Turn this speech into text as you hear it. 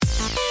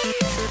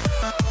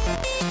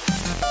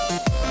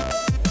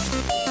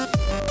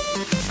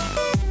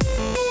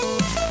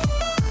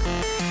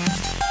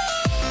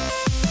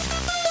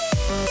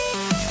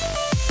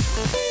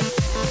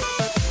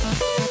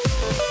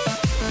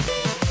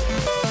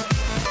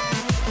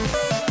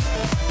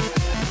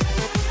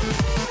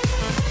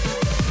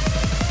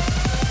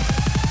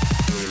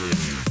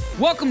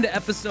Welcome to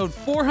episode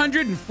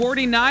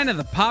 449 of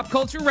the Pop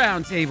Culture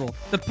Roundtable,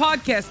 the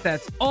podcast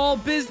that's all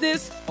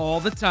business all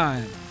the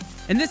time.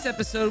 In this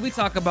episode, we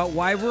talk about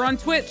why we're on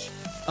Twitch,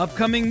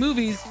 upcoming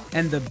movies,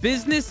 and the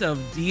business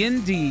of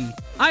D&D.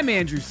 I'm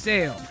Andrew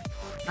Sale.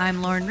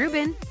 I'm Lauren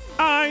Rubin.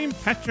 I'm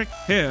Patrick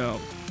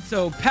Hill.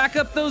 So pack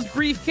up those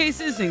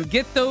briefcases and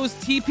get those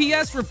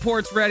TPS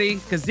reports ready,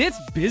 because it's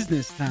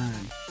business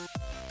time.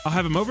 I'll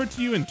have them over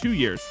to you in 2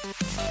 years.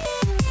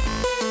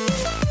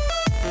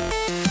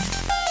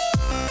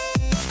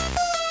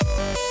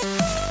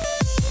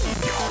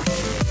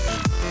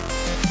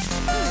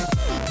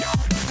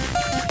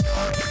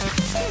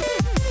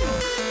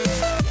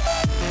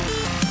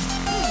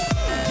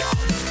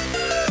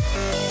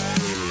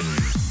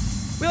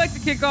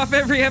 Kick off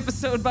every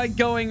episode by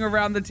going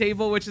around the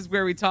table, which is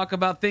where we talk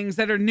about things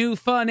that are new,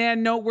 fun,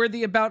 and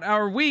noteworthy about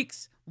our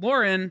weeks.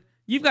 Lauren,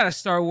 you've got a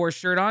Star Wars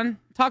shirt on.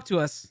 Talk to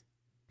us.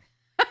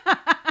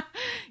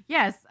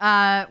 Yes.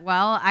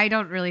 Well, I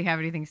don't really have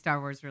anything Star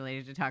Wars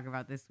related to talk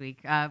about this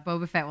week.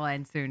 Boba Fett will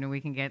end soon and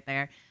we can get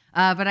there.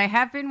 But I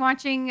have been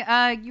watching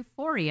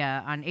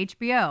Euphoria on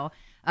HBO.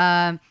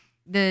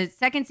 The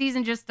second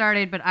season just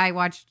started, but I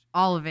watched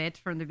all of it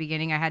from the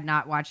beginning. I had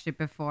not watched it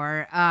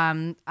before.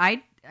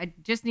 I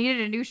just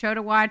needed a new show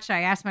to watch.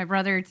 I asked my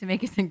brother to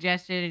make a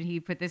suggestion, and he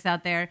put this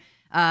out there,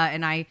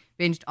 and I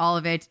binged all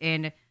of it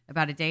in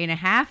about a day and a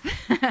half.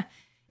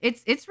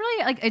 It's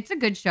really it's a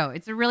good show.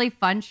 It's a really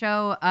fun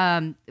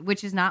show,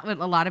 which is not what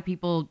a lot of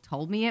people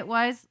told me it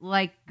was.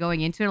 Like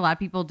going into it, a lot of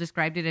people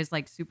described it as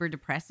like super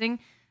depressing,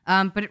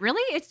 but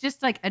it's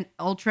just like an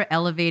ultra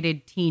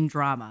elevated teen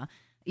drama.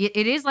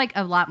 It is like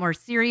a lot more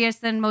serious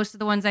than most of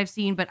the ones I've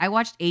seen, but I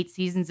watched 8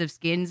 seasons of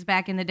Skins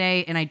back in the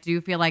day, and I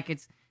do feel like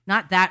it's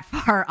not that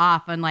far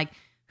off on like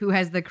who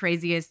has the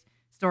craziest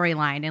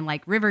storyline. And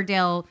like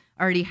Riverdale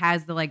already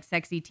has the like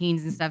sexy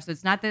teens and stuff. So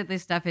it's not that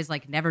this stuff has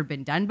like never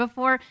been done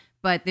before,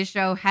 but this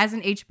show has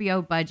an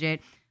HBO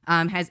budget,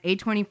 has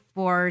A24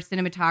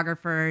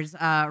 cinematographers,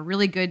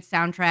 really good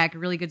soundtrack,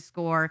 really good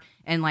score,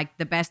 and like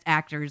the best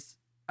actors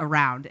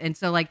around. And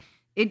so like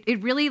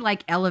it really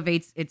like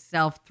elevates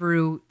itself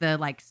through the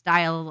like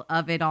style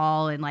of it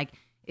all, and like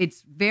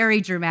it's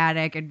very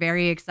dramatic and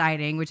very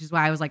exciting, which is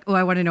why I was like, oh,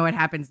 I want to know what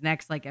happens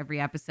next, like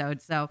every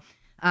episode. So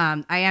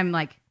I am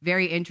like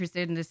very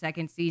interested in the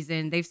second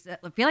season. I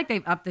feel like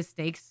they've upped the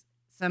stakes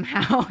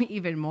somehow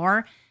even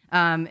more.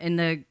 And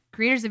the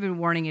creators have been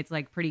warning it's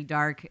like pretty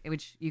dark,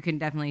 which you can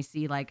definitely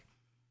see like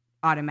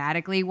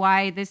automatically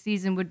why this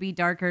season would be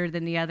darker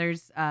than the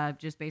others,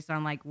 just based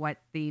on like what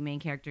the main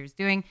character is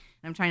doing.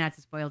 And I'm trying not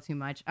to spoil too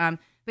much.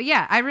 But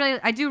yeah,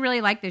 I do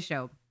really like this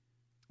show.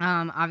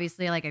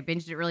 Obviously, like I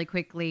binged it really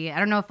quickly. I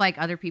don't know if like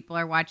other people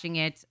are watching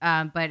it,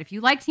 but if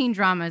you like teen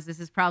dramas, this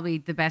is probably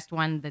the best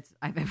one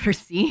I've ever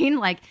seen.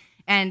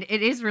 And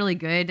it is really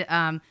good.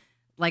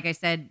 Like I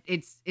said,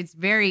 it's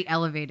very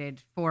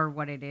elevated for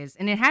what it is,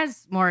 and it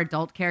has more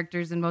adult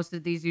characters than most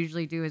of these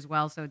usually do as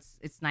well. So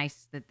it's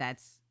nice that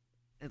that's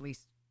at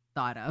least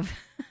thought of.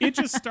 It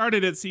just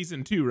started at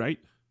season 2, right?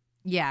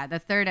 Yeah, the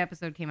 3rd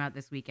episode came out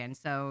this weekend,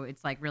 so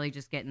it's like really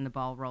just getting the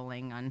ball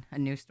rolling on a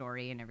new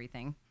story and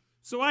everything.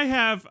 So I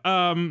have,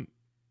 I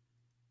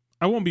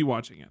won't be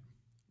watching it,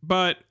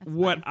 but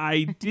what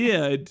I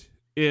did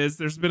is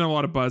there's been a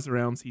lot of buzz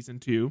around season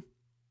 2.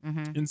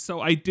 Mm-hmm. And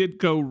so I did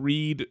go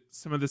read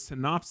some of the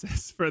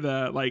synopsis for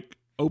the like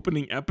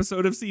opening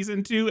episode of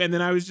season 2. And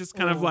then I was just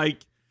kind of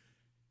like,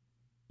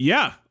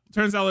 yeah,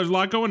 turns out there's a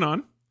lot going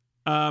on.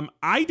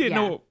 I didn't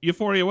know what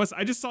Euphoria was.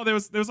 I just saw there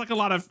was like a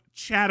lot of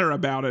chatter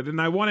about it,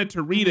 and I wanted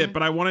to read it,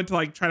 but I wanted to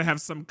like try to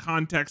have some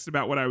context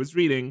about what I was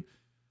reading.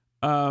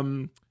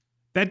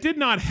 That did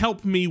not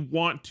help me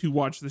want to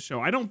watch the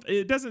show.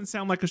 It doesn't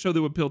sound like a show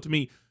that would appeal to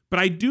me, but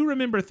I do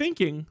remember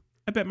thinking,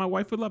 I bet my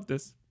wife would love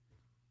this.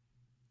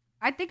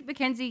 I think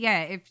Mackenzie,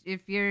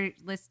 if you're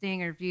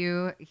listening or if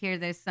you hear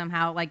this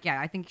somehow, like,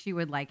 I think she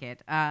would like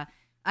it.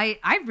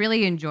 I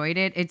really enjoyed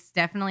it. It's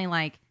definitely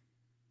like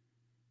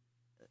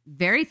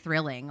very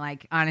thrilling.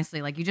 Like,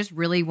 honestly, like you just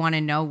really want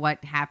to know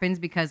what happens,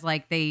 because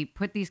like they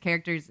put these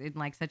characters in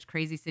like such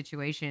crazy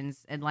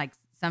situations and like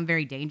some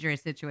very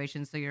dangerous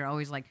situations. So you're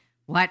always like,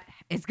 what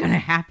is going to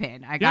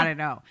happen? I got to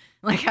know.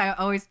 Like, I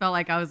always felt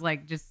like I was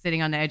like just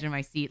sitting on the edge of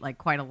my seat, like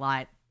quite a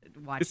lot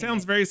watching. It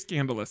sounds very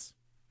scandalous.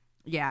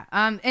 Yeah.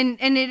 And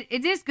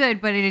it is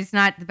good, but it is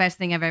not the best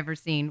thing I've ever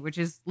seen, which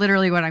is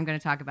literally what I'm going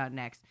to talk about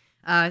next.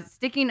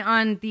 Sticking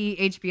on the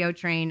HBO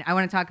train, I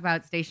want to talk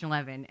about Station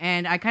 11.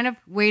 And I kind of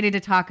waited to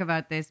talk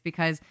about this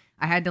because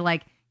I had to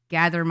like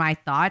gather my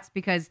thoughts,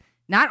 because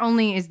not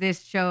only is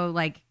this show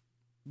like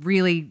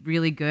really,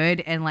 really good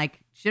and like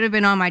should have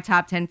been on my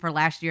top 10 for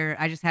last year,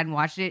 I just hadn't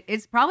watched it.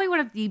 It's probably one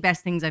of the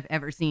best things I've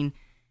ever seen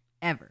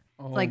ever.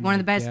 It's like one of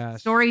the best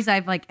stories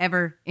I've like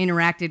ever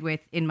interacted with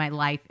in my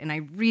life. And I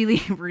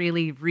really,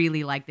 really,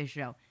 really like this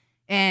show.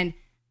 And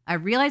I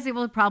realize it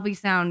will probably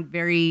sound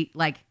very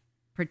like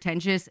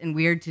pretentious and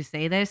weird to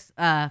say this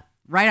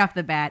right off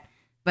the bat,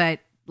 but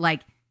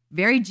like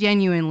very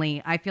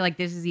genuinely, I feel like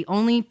this is the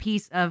only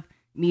piece of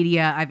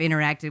media I've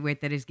interacted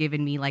with that has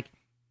given me like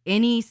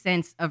any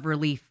sense of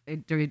relief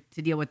to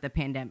deal with the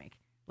pandemic,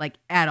 like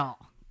at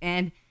all.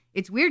 And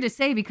it's weird to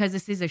say because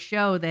this is a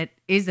show that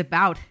is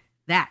about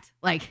that,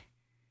 like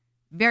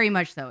very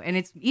much so. And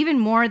it's even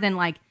more than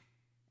like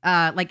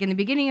in the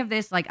beginning of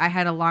this, like I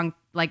had a long,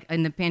 like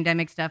in the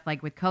pandemic stuff,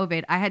 like with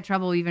COVID, I had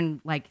trouble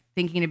even like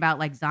thinking about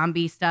like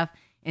zombie stuff.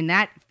 And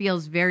that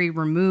feels very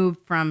removed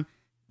from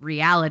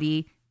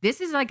reality.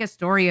 This is like a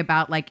story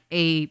about like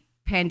a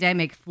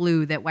pandemic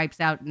flu that wipes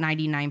out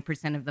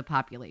 99% of the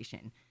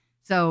population.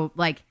 So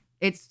like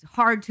it's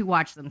hard to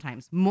watch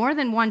sometimes. More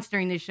than once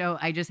during this show,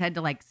 I just had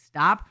to like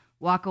stop,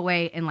 walk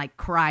away, and like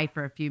cry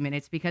for a few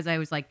minutes because I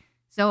was like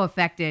so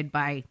affected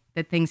by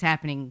the things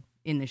happening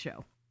in the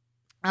show.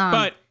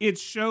 But it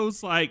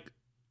shows like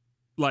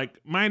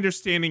my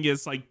understanding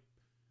is like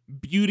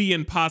beauty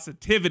and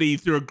positivity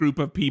through a group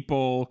of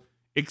people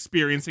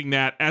experiencing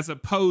that, as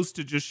opposed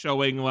to just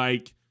showing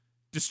like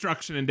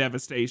destruction and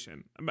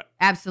devastation.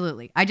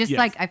 Absolutely. I just Yes.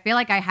 like, I feel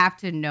like I have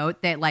to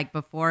note that like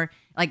before,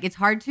 like it's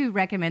hard to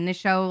recommend the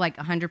show like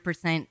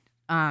 100%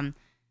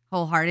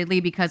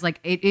 wholeheartedly because like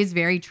it is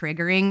very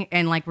triggering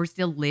and like we're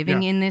still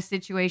living in this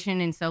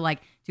situation. And so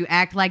like to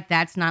act like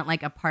that's not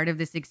like a part of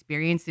this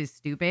experience is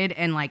stupid.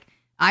 And like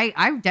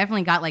I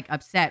definitely got like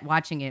upset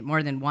watching it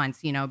more than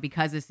once, you know,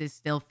 because this is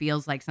still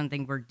feels like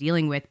something we're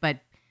dealing with. But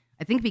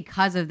I think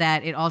because of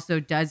that, it also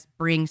does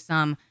bring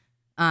some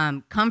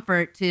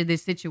comfort to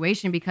this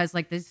situation because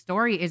like this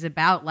story is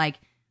about like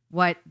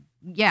what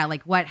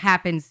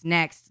happens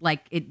next,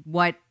 like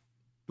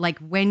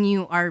when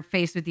you are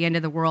faced with the end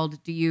of the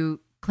world, do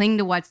you cling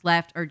to what's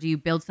left or do you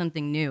build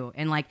something new?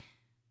 And like,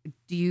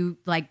 do you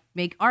like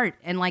make art?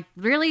 And like,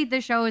 really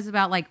the show is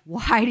about like,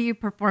 why do you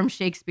perform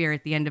Shakespeare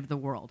at the end of the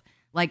world?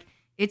 Like,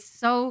 it's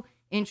so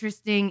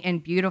interesting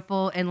and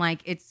beautiful. And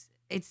like, it's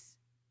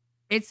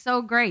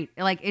so great.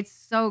 Like, it's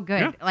so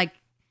good. Yeah. Like,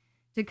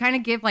 to kind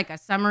of give like a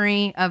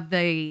summary of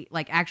the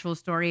like actual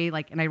story,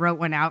 like, and I wrote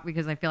one out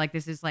because I feel like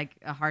this is like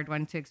a hard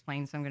one to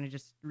explain. So I'm going to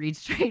just read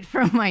straight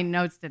from my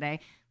notes today,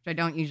 which I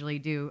don't usually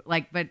do.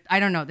 Like, but I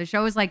don't know. The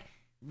show is like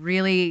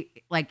really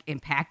like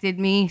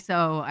impacted me.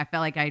 So I felt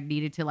like I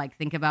needed to like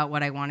think about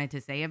what I wanted to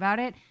say about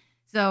it.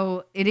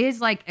 So it is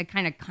like a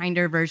kind of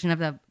kinder version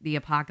of the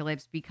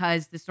apocalypse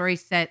because the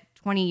story's set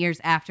 20 years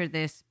after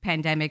this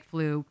pandemic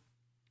flu,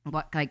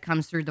 what like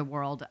comes through the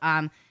world.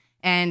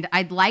 And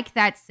I'd like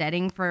that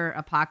setting for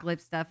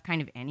apocalypse stuff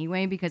kind of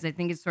anyway, because I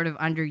think it's sort of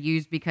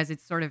underused because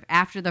it's sort of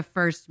after the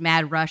first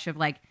mad rush of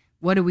like,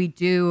 what do we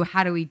do?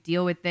 How do we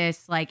deal with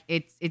this? Like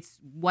it's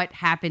what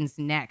happens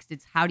next.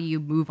 It's how do you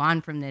move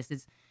on from this?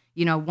 It's,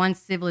 you know, once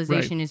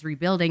civilization is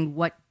rebuilding,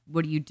 what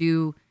do you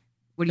do?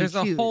 What do There's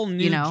you choose? a whole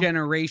new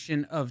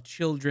generation of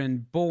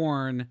children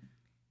born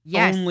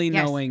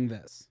knowing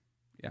this.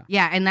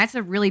 Yeah, and that's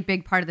a really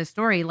big part of the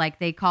story. Like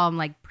they call them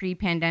like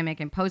pre-pandemic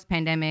and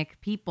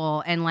post-pandemic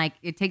people, and like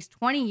it takes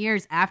 20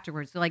 years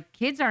afterwards. So like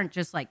kids aren't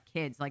just like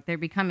kids, like they're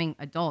becoming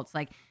adults,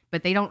 like,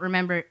 but they don't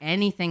remember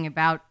anything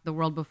about the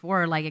world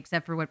before, like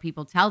except for what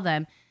people tell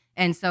them.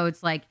 And so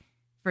it's like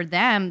for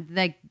them,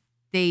 like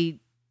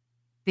they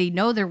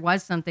know there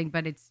was something,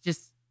 but it's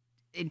just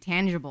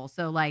intangible.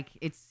 So like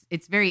it's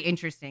very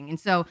interesting. And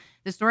so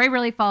the story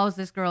really follows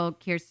this girl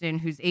Kirsten,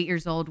 who's 8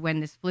 years old when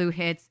this flu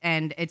hits,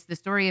 and it's the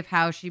story of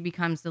how she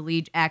becomes the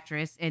lead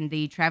actress in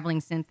the Traveling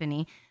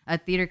Symphony, a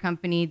theater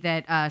company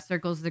that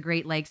circles the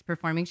Great Lakes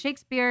performing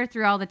Shakespeare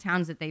through all the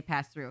towns that they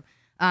pass through.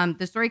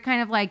 The story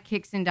kind of like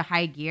kicks into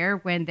high gear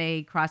when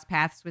they cross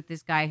paths with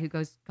this guy who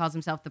calls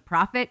himself the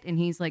Prophet, and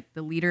he's like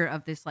the leader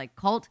of this like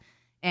cult.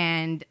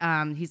 And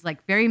he's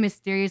like very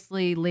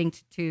mysteriously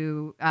linked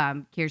to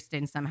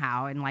Kirsten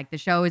somehow. And like the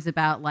show is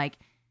about like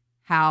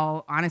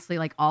how honestly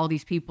like all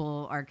these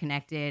people are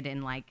connected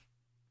and like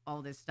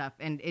all this stuff.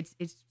 And it's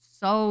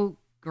so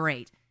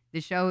great. The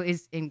show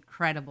is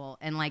incredible.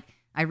 And like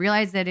I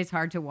realized that it's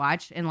hard to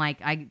watch. And like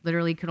I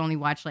literally could only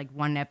watch like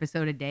one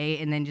episode a day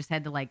and then just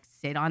had to like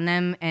sit on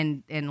them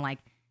and like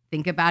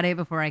think about it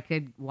before I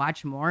could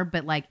watch more.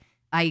 But like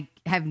I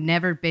have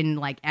never been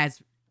like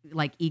as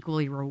like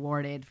equally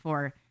rewarded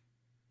for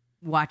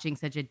watching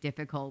such a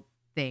difficult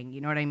thing.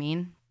 You know what I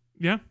mean?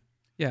 Yeah.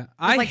 Yeah.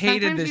 I like,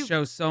 hated this you-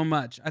 show so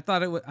much. I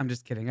thought it was, I'm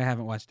just kidding. I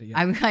haven't watched it yet.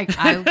 I'm like,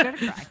 I'm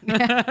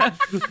gonna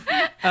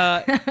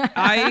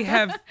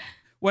cry.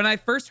 When I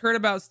first heard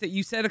about,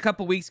 you said a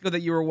couple weeks ago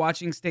that you were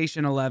watching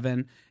Station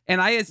 11,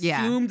 and I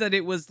assumed that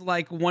it was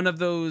like one of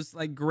those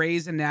like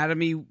Grey's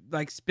Anatomy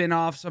like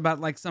spin-offs about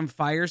like some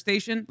fire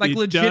station, like it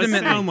legitimately does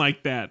sound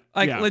like that.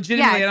 like yeah.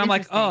 legitimately. Yeah, and I'm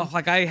like, interesting. oh,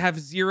 like I have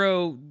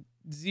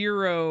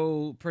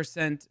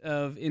 0%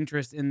 of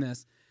interest in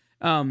this.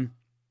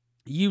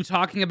 You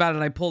talking about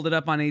it, I pulled it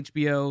up on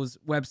HBO's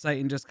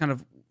website and just kind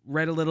of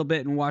read a little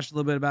bit and watched a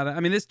little bit about it. I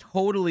mean, this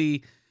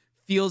totally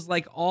feels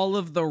like all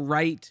of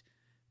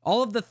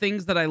the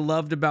things that I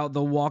loved about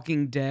The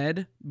Walking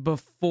Dead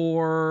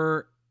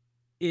before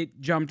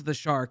it jumped the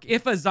shark.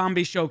 If a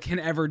zombie show can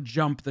ever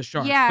jump the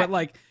shark. Yeah. But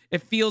like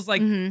it feels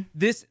like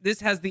this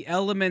has the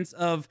elements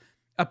of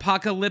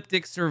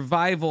apocalyptic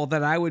survival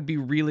that I would be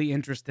really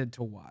interested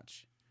to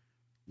watch.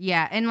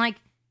 Yeah, and like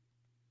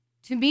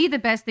to me, the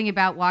best thing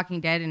about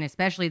Walking Dead, and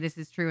especially this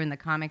is true in the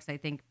comics, I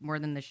think more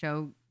than the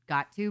show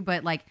got to,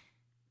 but like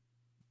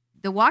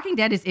The Walking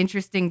Dead is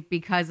interesting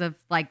because of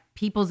like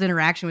people's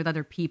interaction with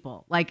other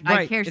people. Like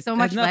I care so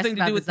much less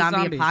about the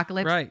zombie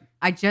apocalypse. Right.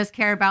 I just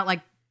care about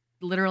like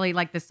literally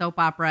like the soap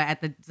opera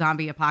at the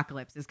zombie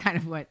apocalypse is kind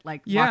of what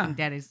like Walking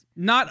Dead is.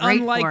 Not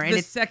unlike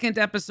the second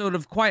episode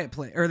of Quiet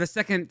Place or the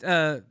second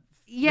because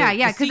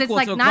it's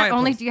like not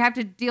only do you have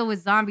to deal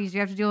with zombies, you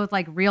have to deal with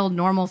like real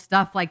normal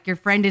stuff, like your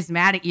friend is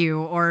mad at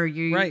you, or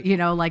you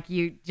know, like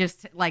you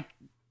just like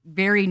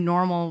very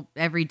normal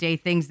everyday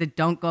things that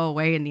don't go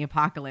away in the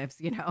apocalypse,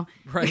 you know.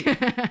 Right.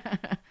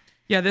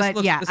 Yeah, this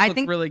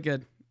looks really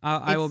good.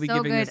 I will be so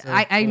giving good. this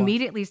I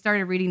immediately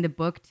started reading the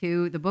book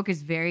too. The book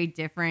is very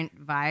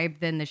different vibe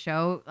than the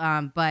show,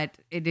 but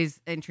it is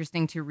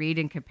interesting to read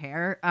and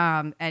compare.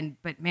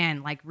 But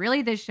man, like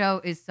really, this show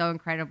is so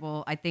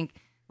incredible. I think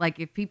like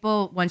if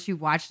people once you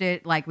watched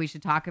it, like we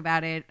should talk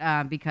about it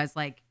because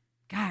like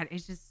God,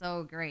 it's just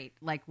so great.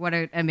 Like what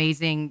an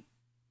amazing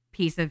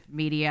piece of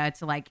media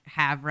to like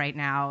have right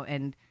now,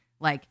 and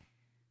like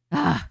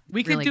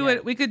we could do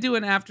it. We could do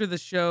an after the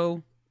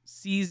show.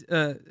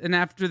 An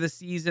after the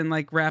season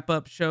like wrap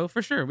up show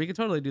for sure. We could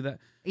totally do that.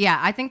 Yeah,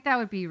 I think that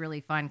would be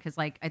really fun because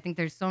like I think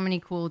there's so many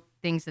cool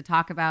things to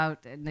talk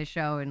about in the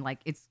show, and like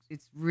it's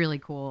really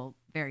cool,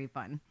 very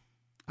fun.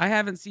 I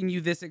haven't seen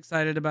you this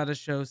excited about a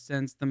show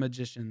since The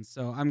Magicians,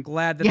 so I'm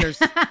glad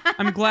that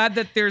I'm glad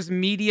that there's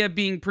media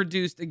being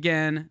produced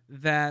again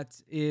that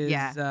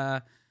is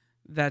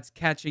that's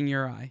catching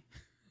your eye.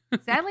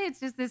 Sadly, it's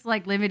just this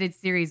like limited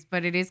series,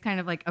 but it is kind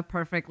of like a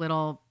perfect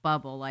little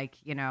bubble, like,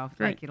 you know,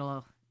 like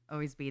it'll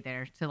always be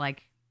there to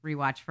like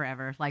rewatch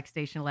forever, like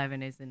Station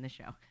 11 is in the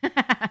show.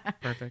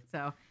 Perfect.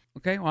 So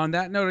okay, well on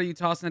that note, are you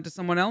tossing it to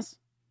someone else?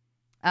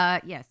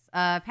 Yes.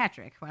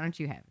 Patrick, why don't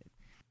you have it?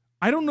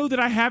 I don't know that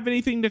I have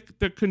anything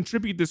to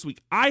contribute this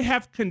week. I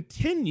have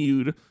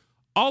continued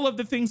all of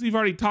the things we've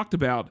already talked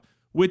about,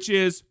 which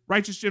is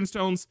Righteous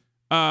Gemstones,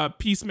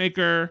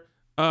 Peacemaker,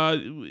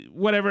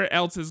 whatever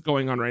else is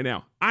going on right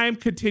now. I am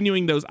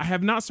continuing those. I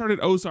have not started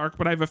Ozark,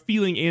 but I have a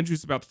feeling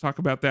Andrew's about to talk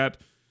about that,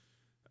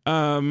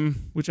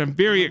 which I'm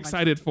very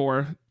excited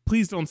for.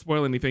 Please don't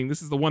spoil anything.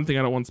 This is the one thing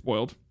I don't want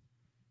spoiled.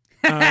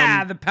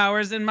 The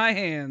power's in my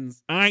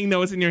hands. I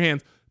know it's in your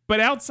hands. But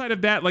outside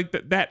of that, like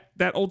that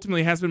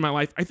ultimately has been my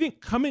life. I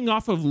think coming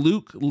off of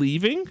Luke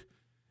leaving,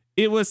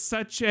 it was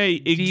such a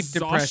deep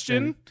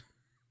exhaustion. Depression.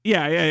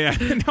 Yeah.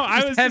 No,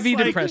 I was heavy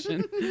just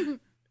depression.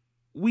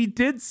 We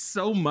did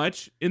so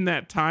much in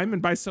that time,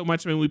 and by so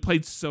much I mean we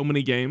played so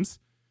many games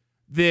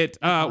that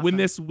awesome. When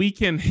this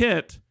weekend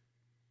hit,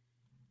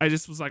 I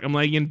just was like, I'm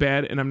laying in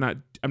bed and I'm not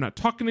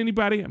talking to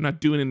anybody. I'm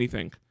not doing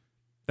anything.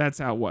 That's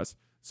how it was.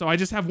 So I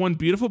just have one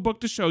beautiful book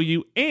to show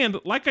you, and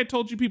like I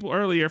told you people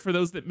earlier, for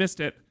those that missed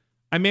it,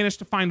 I managed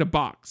to find a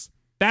box.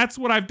 That's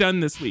what I've done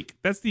this week.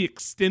 That's the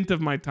extent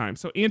of my time.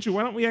 So Andrew,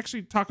 why don't we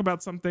actually talk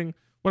about something?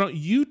 Why don't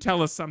you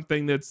tell us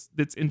something that's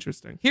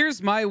interesting?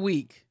 Here's my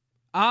week.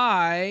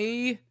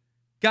 I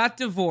got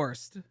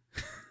divorced.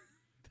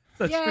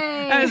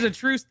 That is a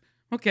true.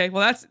 Okay,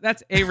 well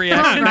that's a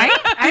reaction, right?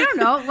 I don't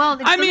know. Well,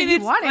 it's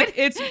it's wanted. like,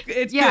 it's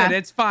good.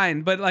 It's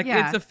fine, but like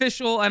it's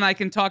official, and I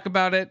can talk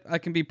about it. I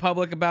can be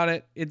public about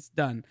it. It's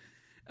done.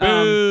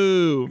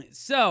 Boo.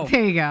 So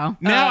there you go.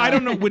 Now I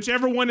don't know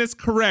whichever one is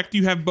correct.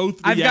 You have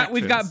both.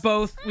 We've got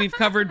both. We've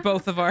covered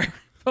both of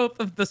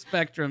the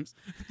spectrums.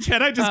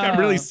 Jedi just got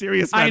really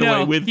serious. By I the know,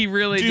 way, with he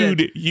really dude,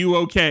 did. You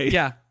okay?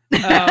 Yeah.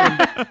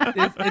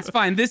 It's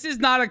fine. This is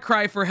not a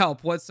cry for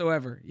help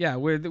whatsoever. Yeah,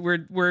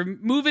 we're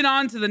moving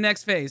on to the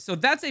next phase. So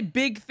that's a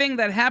big thing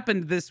that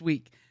happened this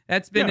week.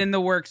 That's been in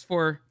the works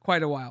for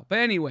quite a while. But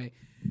anyway,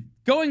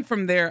 going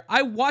from there,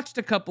 I watched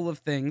a couple of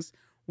things.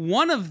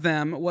 One of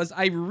them was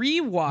I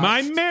rewatched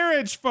My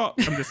Marriage Fall.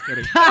 I'm just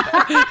kidding.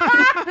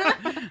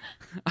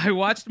 I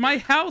watched My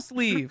House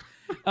Leave.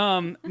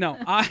 No,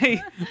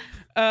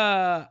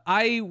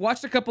 I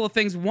watched a couple of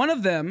things. One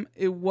of them,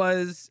 it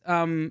was,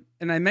 and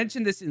I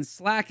mentioned this in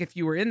Slack if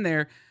you were in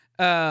there,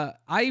 I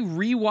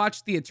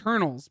rewatched The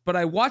Eternals, but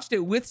I watched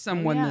it with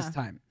someone this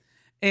time.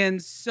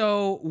 And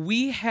so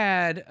we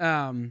had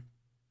talked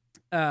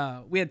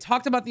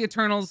about The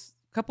Eternals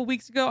a couple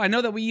weeks ago. I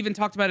know that we even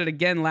talked about it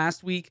again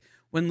last week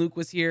when Luke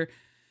was here.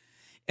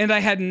 And I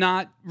had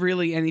not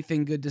really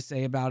anything good to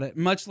say about it,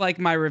 much like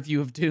my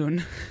review of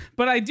Dune.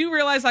 But I do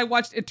realize I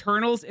watched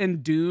Eternals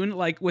and Dune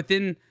like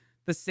within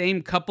the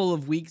same couple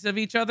of weeks of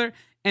each other,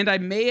 and I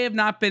may have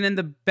not been in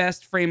the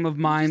best frame of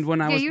mind when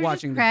I was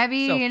watching them.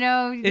 Crabby, so you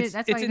know, it's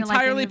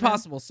entirely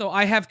possible. So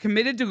I have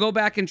committed to go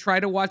back and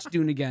try to watch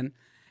Dune again,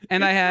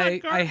 and I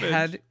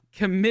had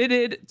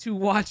committed to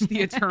watch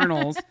The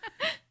Eternals.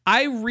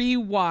 I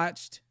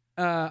rewatched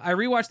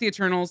The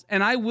Eternals,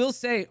 and I will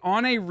say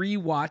on a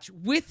rewatch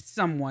with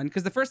someone,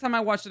 because the first time I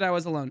watched it, I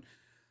was alone.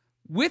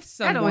 With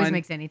someone, that always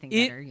makes anything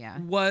better. Yeah,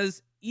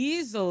 was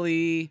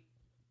easily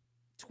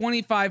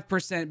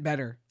 25%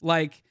 better.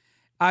 Like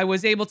I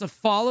was able to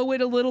follow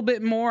it a little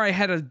bit more. I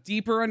had a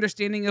deeper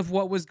understanding of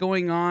what was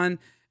going on.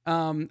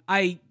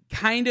 I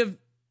kind of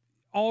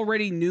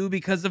already knew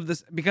because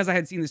I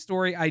had seen the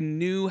story. I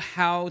knew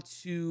how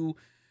to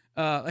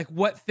like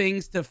what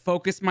things to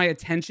focus my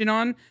attention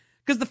on.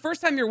 Because the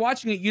first time you're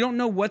watching it, you don't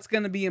know what's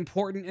going to be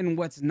important and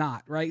what's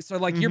not, right? So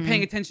like you're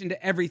paying attention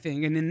to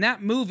everything. And in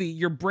that movie,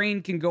 your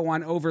brain can go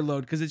on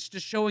overload because it's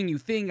just showing you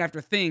thing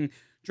after thing,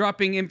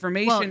 dropping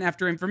information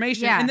after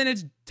information, and then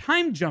it's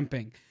time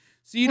jumping.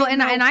 So you don't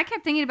know. And I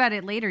kept thinking about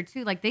it later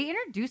too. Like they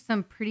introduced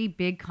some pretty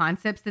big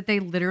concepts that they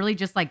literally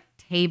just like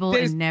table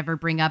and never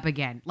bring up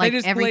again. Like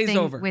everything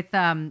over. With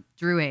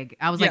Druig.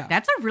 I was like,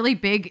 that's a really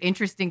big,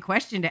 interesting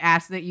question to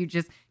ask that you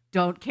just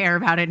don't care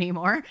about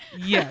anymore.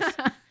 Yes.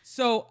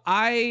 So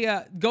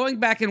I, going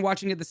back and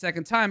watching it the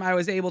second time, I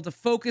was able to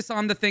focus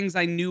on the things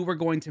I knew were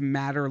going to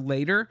matter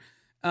later.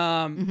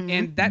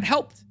 And that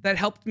helped. That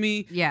helped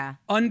me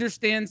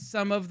understand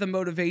some of the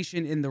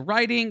motivation in the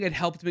writing. It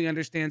helped me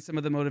understand some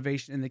of the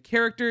motivation in the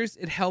characters.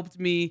 It helped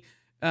me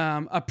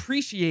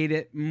appreciate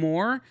it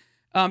more.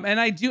 And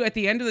I do, at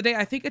the end of the day,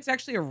 I think it's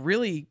actually a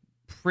really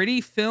pretty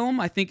film.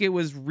 I think it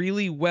was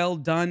really well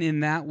done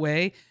in that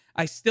way.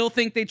 I still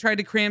think they tried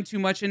to cram too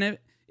much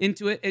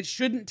into it. It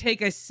shouldn't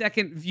take a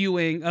second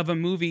viewing of a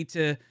movie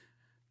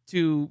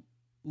to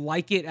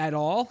like it at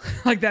all.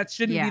 Like that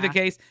shouldn't be the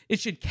case. It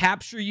should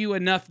capture you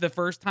enough the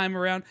first time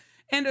around.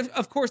 And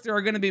of course, there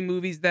are going to be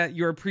movies that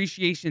your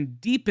appreciation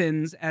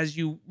deepens as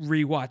you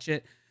rewatch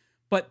it.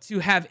 But to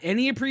have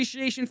any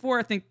appreciation for,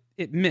 I think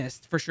it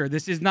missed for sure.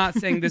 This is not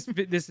saying this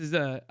is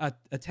a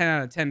 10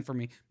 out of 10 for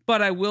me.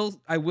 But I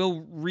will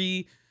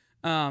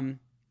I'm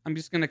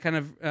just going to kind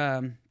of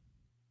I'm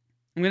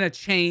going to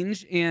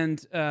change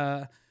and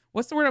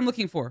what's the word I'm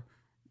looking for?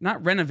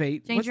 Not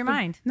renovate. Change your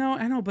mind. No,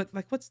 I know, but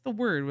like, what's the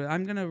word?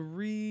 I'm going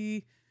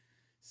to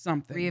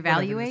something.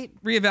 Reevaluate?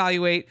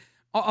 Reevaluate.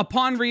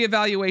 Upon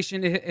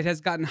reevaluation, it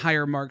has gotten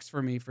higher marks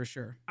for me for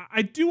sure.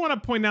 I do want to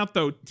point out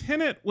though,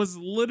 Tenet was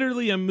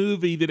literally a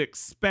movie that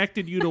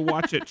expected you to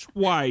watch it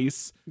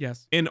twice.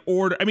 Yes. In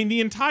order, I mean, the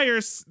entire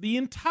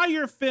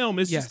film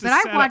is just a but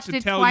setup I watched to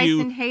it tell twice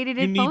you and hated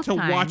it you need both to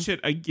times. watch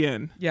it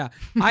again. Yeah,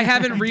 I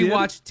haven't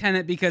rewatched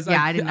Tenet because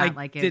I did not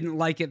like it. Didn't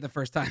like it the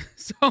first time.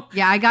 So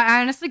yeah,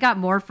 I honestly got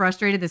more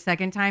frustrated the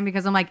second time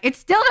because I'm like, it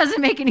still doesn't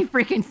make any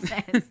freaking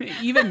sense.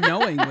 Even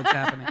knowing what's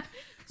happening.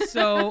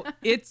 So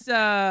it's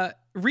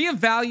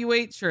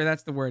reevaluate. Sure,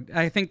 that's the word.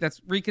 I think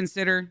that's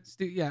reconsider.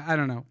 Yeah, I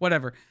don't know.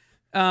 Whatever.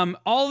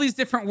 All these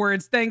different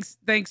words. Thanks,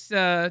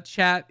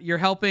 chat. You're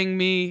helping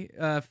me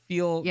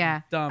feel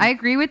dumb. I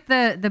agree with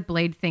the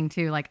blade thing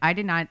too. Like I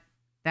did not.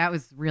 That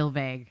was real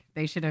vague.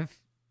 They should have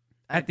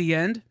at the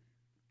end.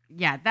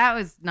 Yeah, that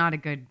was not a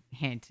good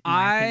hint.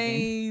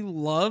 I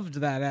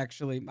loved that,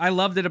 actually. I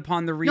loved it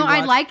upon the rewatch. No,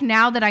 I like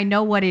now that I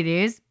know what it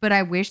is, but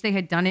I wish they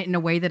had done it in a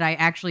way that I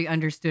actually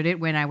understood it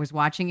when I was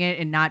watching it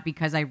and not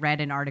because I read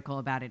an article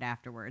about it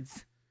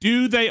afterwards.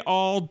 Do they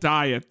all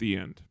die at the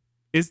end?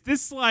 Is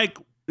this like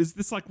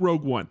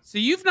Rogue One? So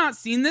you've not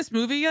seen this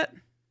movie yet?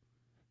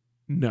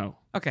 No.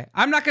 Okay,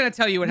 I'm not going to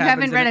tell you what happens.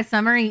 You haven't read a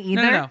summary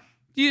either? No.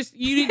 You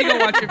need to go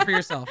watch it for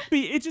yourself.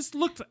 It just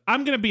looked,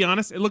 I'm going to be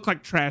honest, it looked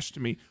like trash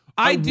to me.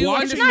 I do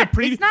understand.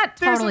 It's not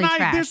totally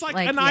trash. There's like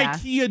an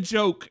IKEA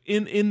joke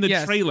in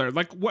the trailer.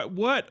 Like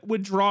what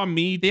would draw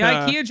me to... The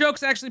IKEA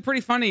joke's actually pretty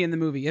funny in the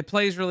movie. It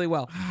plays really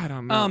well. I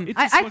don't know.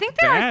 I think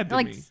there are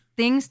like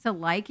things to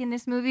like in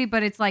this movie,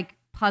 but it's like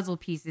puzzle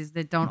pieces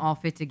that don't all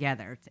fit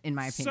together, in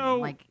my opinion. So,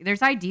 like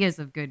there's ideas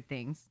of good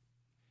things.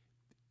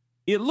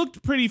 It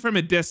looked pretty from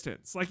a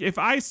distance. Like if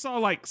I saw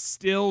like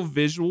still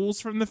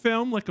visuals from the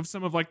film, like of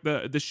some of like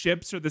the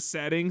ships or the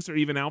settings or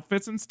even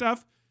outfits and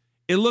stuff,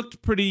 it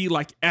looked pretty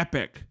like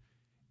epic.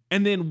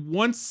 And then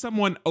once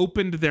someone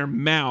opened their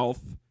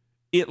mouth,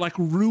 it like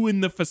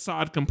ruined the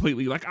facade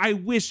completely. Like I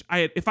wish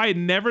if I had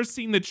never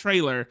seen the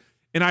trailer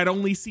and I'd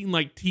only seen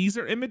like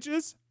teaser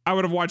images, I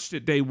would have watched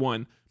it day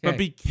one. Okay. But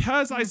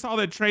because I saw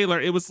the trailer,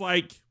 it was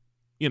like,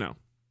 All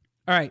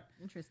right.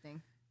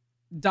 Interesting.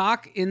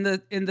 Doc in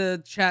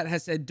the chat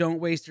has said, don't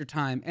waste your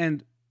time.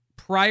 And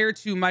prior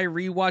to my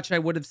rewatch, I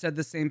would have said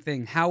the same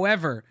thing.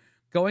 However,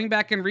 going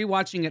back and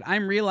rewatching it,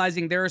 I'm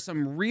realizing there are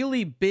some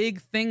really big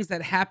things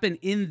that happen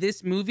in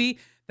this movie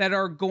that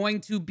are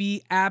going to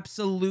be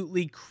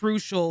absolutely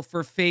crucial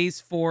for Phase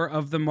 4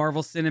 of the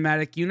Marvel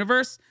Cinematic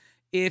Universe.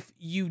 If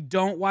you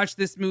don't watch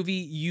this movie,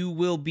 you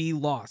will be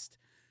lost.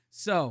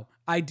 So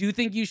I do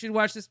think you should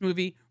watch this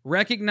movie.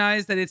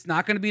 Recognize that it's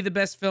not going to be the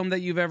best film that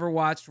you've ever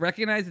watched.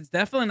 Recognize it's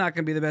definitely not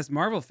going to be the best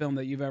Marvel film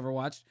that you've ever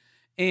watched.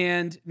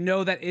 And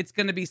know that it's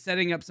going to be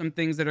setting up some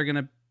things that are going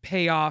to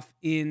pay off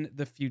in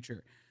the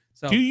future.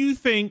 So, do you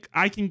think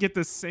I can get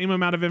the same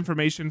amount of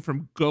information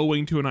from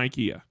going to an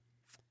IKEA?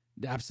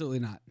 Absolutely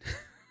not.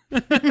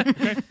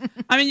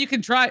 I mean, you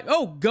can try.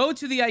 Go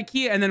to the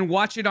IKEA and then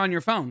watch it on your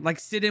phone. Like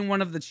sit in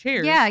one of the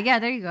chairs. Yeah,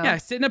 there you go. Yeah,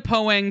 sit in a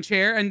Poang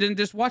chair and then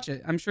just watch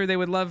it. I'm sure they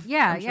would love.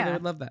 Yeah, they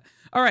would love that.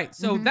 All right,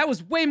 so that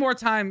was way more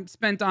time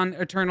spent on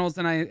Eternals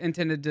than I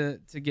intended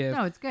to give.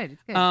 No, it's good.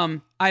 It's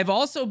good. I've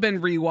also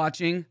been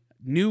rewatching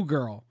New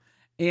Girl,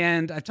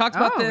 and I've talked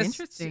about this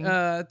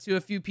to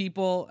a few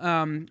people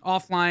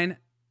offline.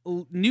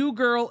 New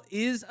Girl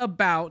is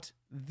about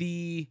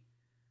the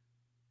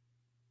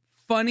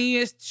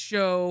funniest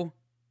show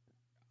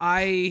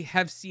I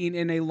have seen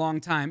in a long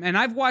time. And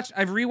I've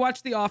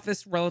rewatched The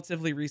Office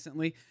relatively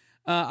recently.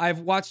 I've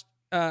watched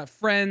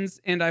Friends,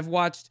 and I've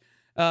watched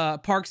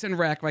Parks and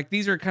Rec. Like,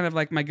 these are kind of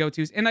like my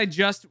go-tos. And I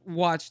just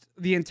watched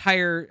the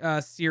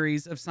entire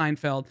series of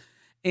Seinfeld.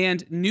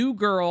 And New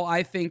Girl,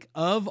 I think,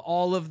 of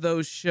all of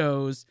those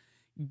shows,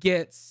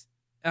 gets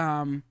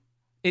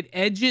it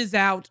edges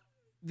out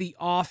The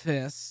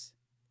Office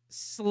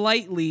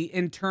slightly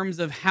in terms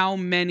of how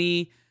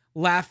many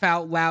laugh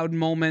out loud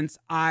moments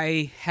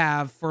I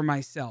have for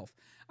myself.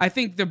 I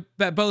think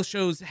that both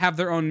shows have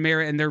their own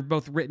merit, and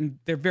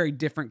they're very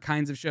different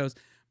kinds of shows.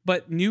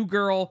 But New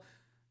Girl,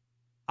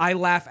 I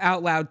laugh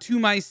out loud to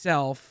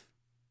myself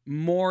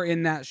more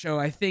in that show,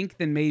 I think,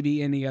 than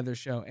maybe any other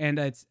show. And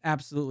it's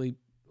absolutely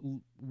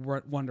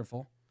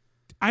wonderful.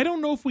 I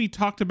don't know if we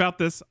talked about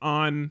this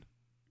on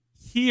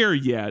here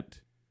yet,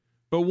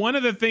 but one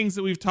of the things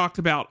that we've talked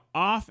about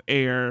off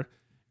air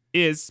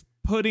is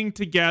putting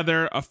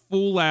together a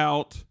full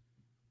out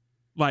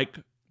like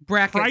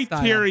bracket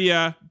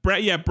criteria,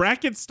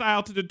 bracket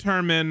style to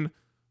determine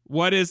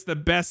what is the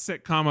best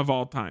sitcom of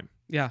all time.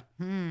 Yeah.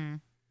 And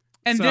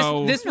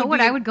So- this know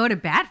what I would go to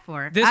bat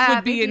for. This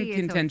would be maybe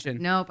in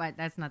contention. No, but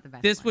that's not the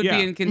best. This would Yeah.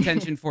 be in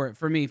contention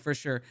for me, for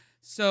sure.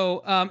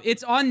 So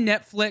it's on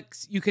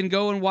Netflix. You can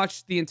go and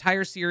watch the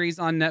entire series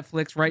on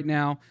Netflix right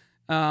now.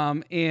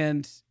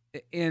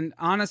 And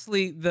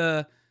honestly,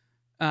 the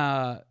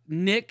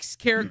Nick's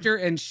character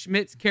and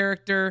Schmidt's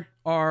character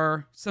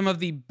are some of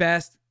the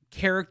best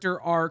character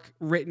arc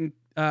written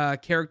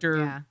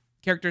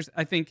characters,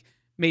 I think,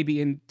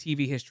 maybe in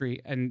TV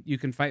history. And you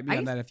can fight me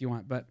on that if you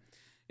want, but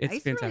it's I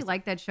used fantastic. to really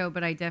like that show,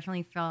 but I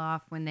definitely fell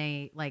off when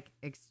they like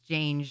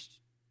exchanged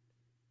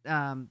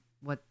I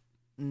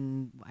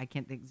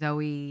can't think.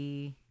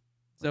 Zooey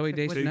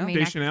Deschanel? main actor?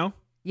 Deschanel?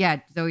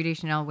 Yeah, Zooey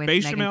Deschanel with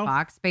Bechamel? Megan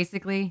Fox,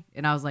 basically.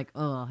 And I was like,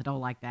 oh, I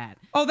don't like that.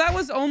 Oh, that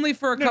was only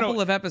for a No, couple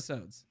of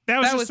episodes. That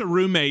was just a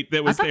roommate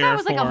that was I thought there that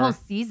was like a for- whole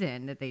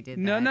season that they did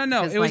that. No.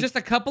 Because, It was like, just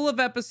a couple of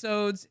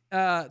episodes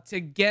to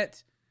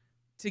get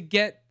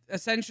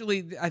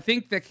essentially. I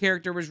think the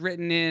character was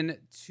written in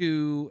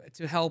to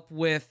help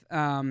with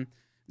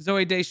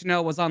Zooey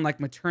Deschanel was on like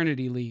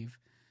maternity leave.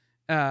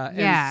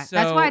 yeah, so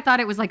that's why I thought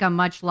it was like a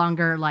much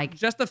longer like.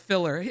 just a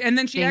filler, and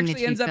then she thing that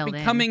actually she ends up filled in.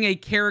 becoming a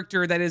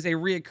character that is a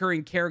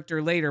reoccurring character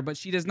later, but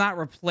she does not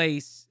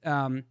replace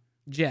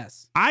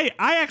Jess. I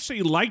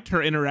actually liked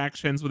her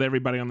interactions with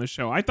everybody on the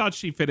show. I thought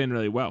she fit in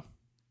really well.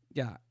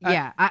 Yeah,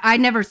 Yeah, I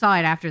never saw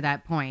it after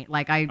that point.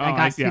 Like I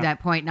got to yeah. that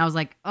point and I was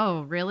like,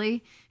 oh,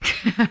 really?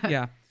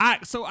 yeah.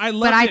 So I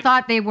love But I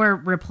thought they were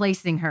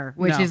replacing her,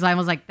 which No. is I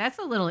was like, that's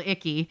a little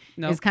icky.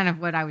 Nope. Is kind of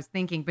what I was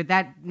thinking. But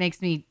that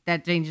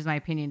changes my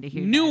opinion to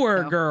hear. Newer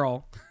that, so.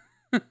 girl.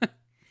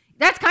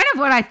 That's kind of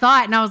what I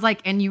thought, and I was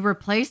like, and you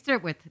replaced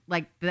it with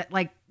like that,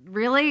 like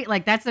really,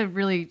 like that's a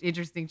really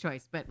interesting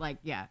choice. But like,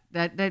 yeah,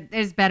 that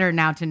is better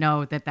now to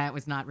know that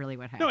was not really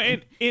what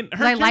happened. No, and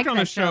her I liked character on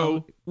the that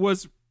show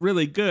was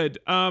really good.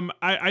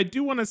 I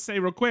do want to say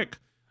real quick,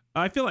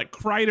 I feel like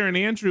Kreider and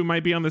Andrew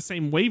might be on the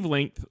same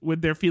wavelength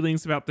with their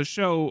feelings about the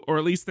show, or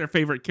at least their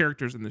favorite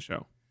characters in the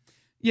show.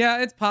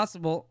 Yeah, it's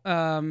possible.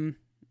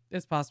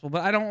 It's possible,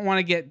 but I don't want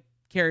to get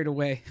carried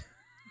away.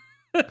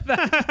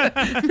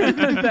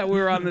 that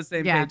we're on the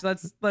same Yeah. page.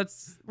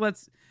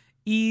 Let's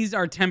ease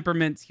our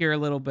temperaments here a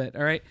little bit.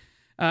 All right,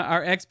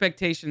 our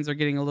expectations are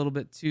getting a little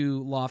bit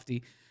too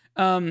lofty.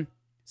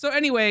 So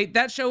anyway,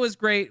 that show was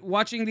great.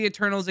 Watching the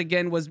Eternals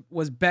again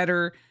was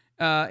better,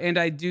 and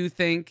I do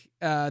think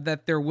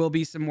that there will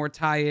be some more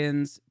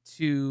tie-ins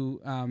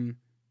to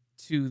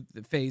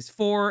the Phase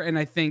 4, and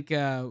I think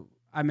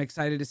I'm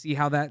excited to see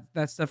how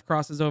that stuff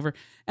crosses over.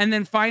 And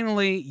then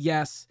finally,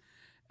 yes.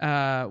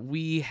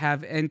 We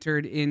have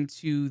entered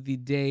into the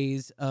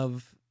days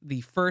of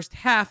the first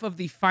half of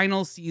the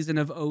final season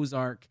of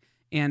Ozark.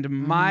 And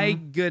my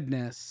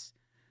goodness,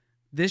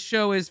 this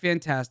show is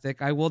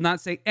fantastic. I will not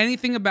say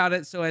anything about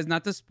it so as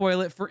not to spoil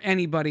it for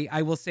anybody.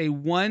 I will say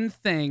one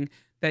thing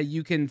that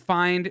you can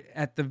find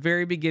at the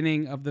very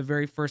beginning of the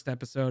very first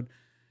episode.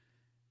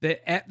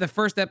 The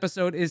first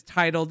episode is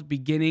titled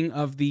Beginning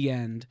of the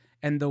End.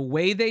 And the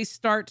way they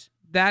start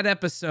that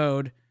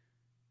episode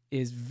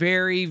is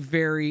very,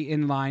 very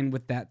in line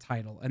with that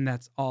title. And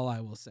that's all I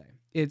will say.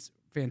 It's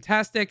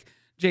fantastic.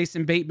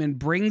 Jason Bateman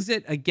brings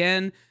it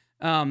again.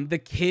 The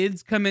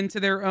kids come into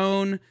their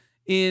own.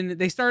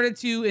 They started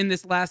to in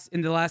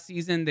the last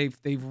season. They've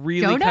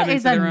really Jonah come into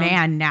is a their own.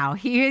 man now.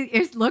 He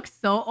looks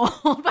so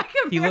old by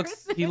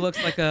comparison. He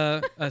looks like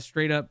a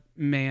straight up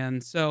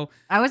man. So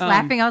I was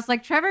laughing. I was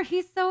like, Trevor,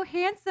 he's so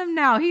handsome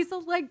now. He's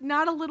like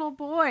not a little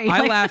boy. I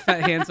Like, laugh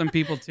at handsome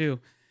people too.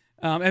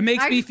 It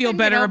makes I me just feel couldn't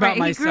better get over about it.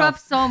 myself. He grew up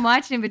so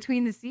much in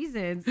between the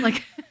seasons.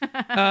 Like,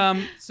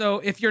 So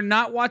if you're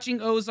not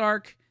watching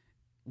Ozark,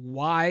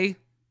 why?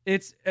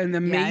 It's an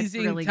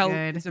amazing, really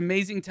good. It's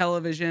amazing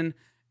television.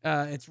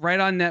 It's right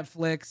on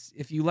Netflix.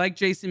 If you like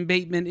Jason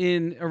Bateman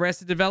in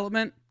Arrested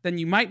Development, then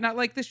you might not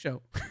like this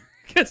show.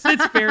 because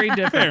it's very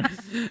different.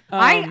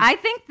 I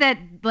think that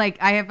like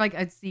I have like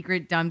a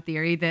secret dumb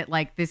theory that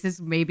like this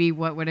is maybe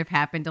what would have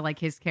happened to like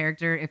his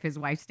character if his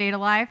wife stayed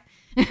alive.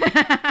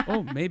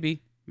 Oh,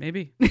 maybe.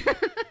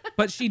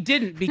 But she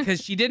didn't,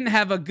 because she didn't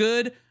have a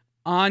good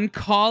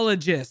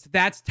oncologist.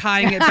 That's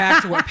tying it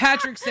back to what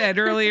Patrick said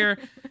earlier.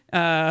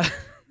 And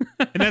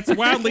that's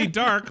wildly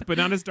dark, but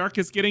not as dark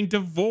as getting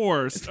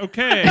divorced.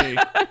 Okay.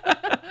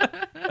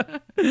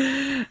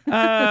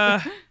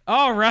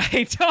 All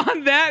right.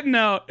 On that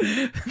note,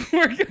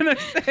 we're going to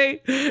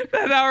say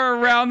that our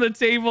Around the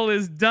Table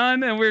is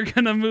done, and we're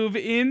going to move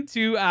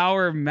into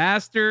our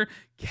master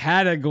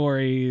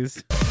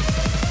categories.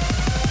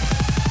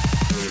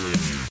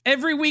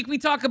 Every week we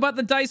talk about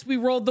the dice we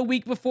rolled the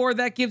week before.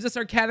 That gives us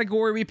our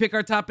category. We pick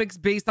our topics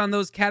based on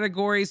those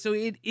categories. So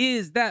it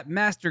is that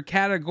master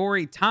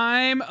category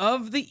time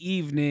of the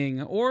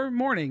evening or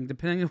morning,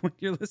 depending on when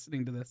you're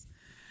listening to this.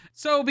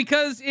 So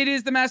because it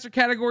is the master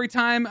category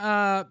time,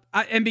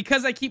 and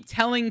because I keep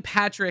telling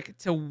Patrick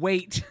to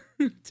wait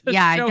to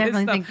I show his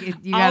definitely stuff,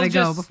 think you gotta I'll go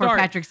just before start.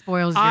 Patrick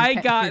spoils your,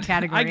 your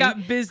category. I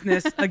got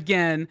business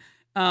again.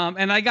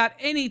 And I got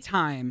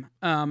Anytime.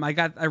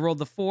 I rolled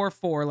the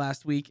 4-4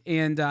 last week,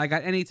 and I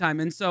got Anytime.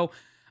 And so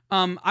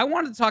I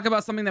wanted to talk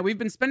about something that we've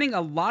been spending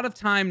a lot of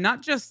time,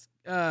 not just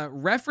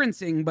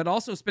referencing, but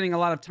also spending a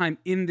lot of time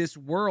in this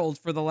world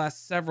for the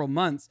last several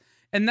months.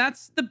 And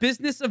that's the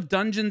business of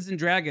Dungeons and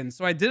Dragons.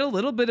 So I did a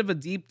little bit of a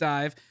deep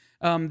dive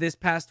this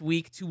past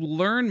week to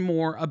learn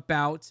more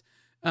about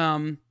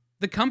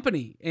the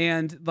company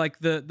and like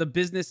the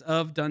business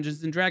of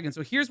Dungeons and Dragons.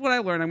 So here's what I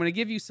learned. I'm going to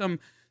give you some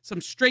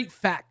straight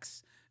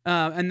facts,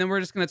 and then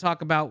we're just going to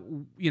talk about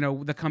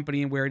the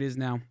company and where it is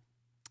now,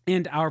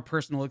 and our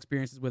personal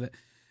experiences with it.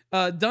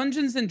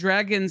 Dungeons and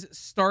Dragons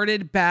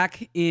started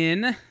back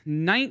in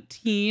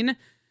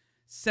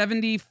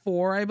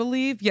 1974, I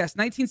believe. Yes,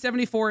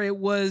 1974. It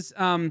was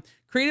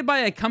created by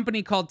a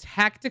company called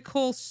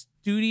Tactical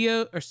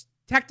Studies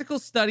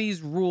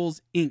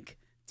Rules Inc.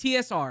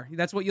 TSR.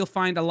 That's what you'll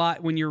find a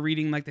lot when you're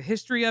reading like the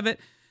history of it.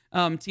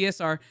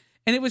 TSR.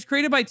 And it was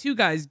created by two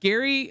guys,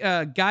 Gary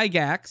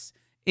Gygax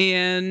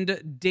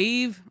and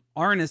Dave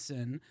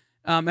Arneson.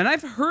 And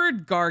I've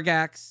heard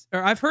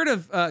I've heard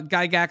of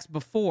Gygax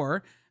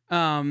before.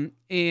 And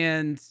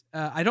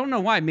I don't know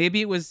why. Maybe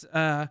it was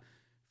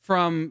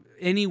from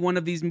any one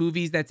of these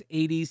movies that's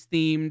 80s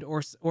themed,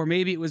 or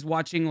maybe it was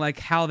watching like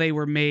how they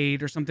were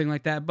made or something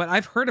like that. But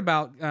I've heard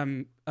about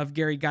of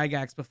Gary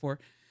Gygax before.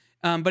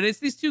 But it's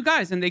these two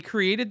guys, and they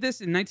created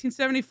this in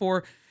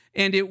 1974.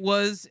 And it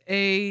was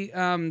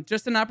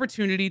just an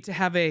opportunity to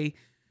have an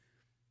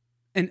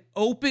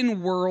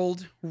open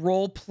world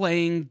role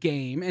playing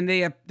game, and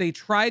they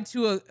tried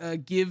to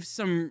give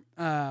some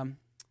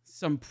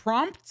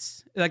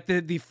prompts. Like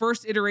the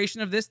first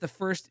iteration of this, the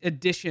first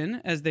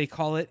edition, as they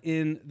call it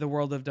in the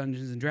world of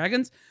Dungeons and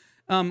Dragons,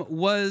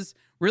 was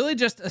really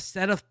just a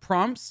set of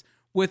prompts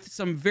with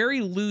some very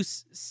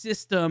loose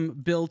system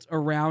built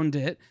around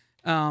it.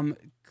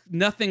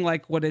 Nothing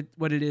like what it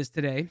is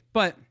today,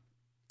 but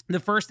the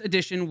first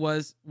edition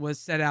was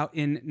set out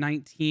in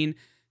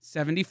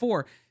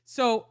 1974.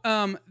 So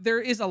there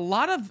is been a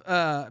lot of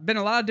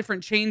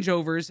different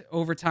changeovers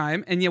over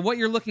time, and what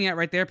you're looking at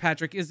right there,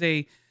 Patrick, is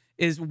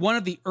one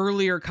of the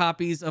earlier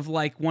copies of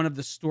like one of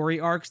the story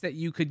arcs that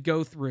you could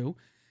go through,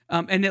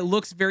 and it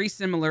looks very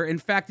similar. In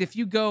fact, if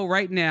you go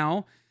right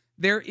now,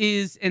 there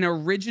is an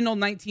original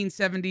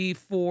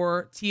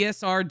 1974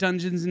 TSR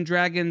Dungeons and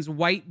Dragons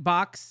white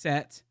box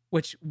set,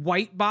 which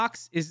white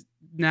box is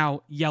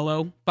now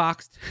yellow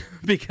boxed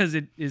because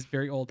it is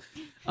very old.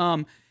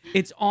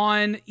 It's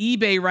on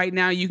eBay right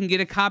now. You can get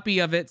a copy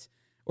of it,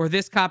 or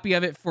this copy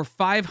of it, for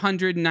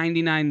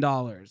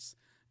 $599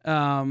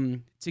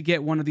 to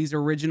get one of these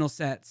original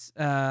sets.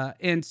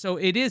 And so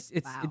it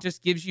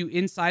just gives you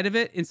inside of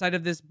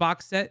this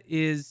box set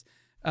is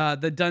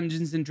the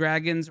Dungeons and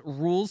Dragons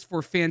rules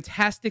for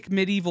fantastic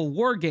medieval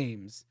war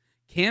games,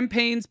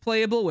 campaigns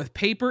playable with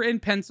paper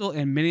and pencil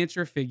and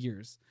miniature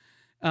figures.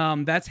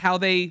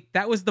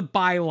 That was the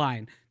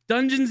byline.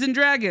 Dungeons and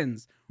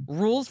Dragons,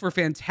 rules for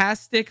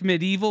fantastic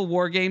medieval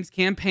war games,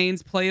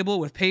 campaigns playable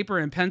with paper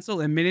and pencil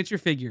and miniature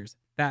figures.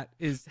 That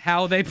is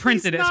how they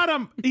printed it.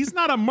 He's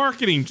not a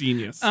marketing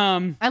genius.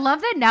 I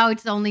love that now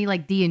it's only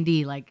like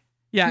D&D, like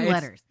two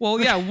letters. Well,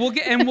 yeah, we'll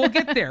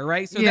get there,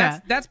 right? So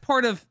that's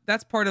part of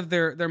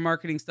their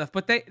marketing stuff.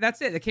 But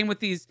that's it. It came with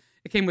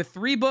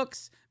 3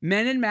 books: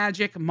 Men and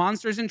Magic,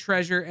 Monsters and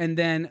Treasure, and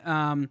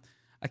then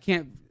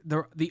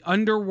the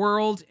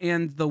Underworld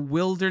and the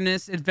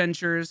Wilderness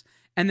Adventures.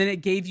 And then it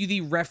gave you the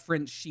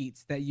reference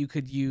sheets that you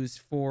could use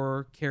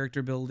for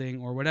character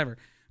building or whatever.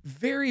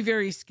 Very,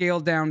 very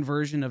scaled down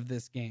version of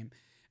this game.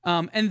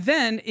 And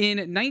then in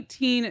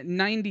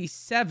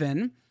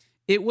 1997,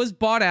 it was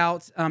bought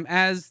out so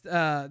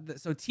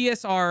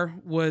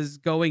TSR was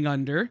going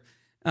under.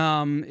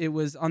 It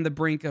was on the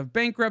brink of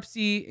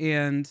bankruptcy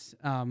and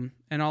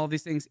all of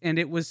these things. And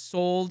it was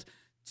sold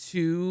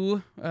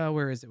to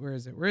where is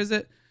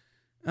it?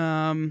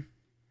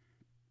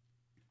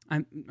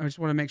 I just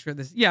want to make sure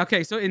this. Yeah,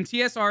 okay. So in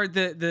TSR,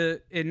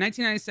 in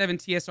 1997,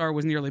 TSR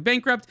was nearly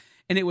bankrupt,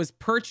 and it was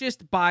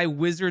purchased by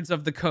Wizards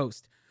of the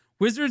Coast.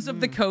 Wizards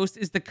of the Coast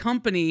is the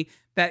company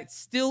that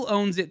still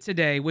owns it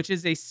today, which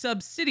is a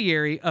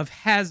subsidiary of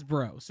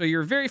Hasbro. So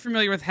you're very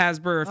familiar with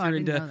Hasbro if you're I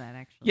didn't into know that,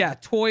 actually. yeah,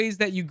 toys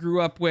that you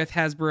grew up with.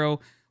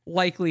 Hasbro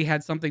likely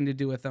had something to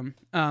do with them.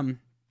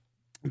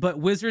 But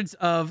Wizards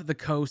of the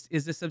Coast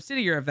is a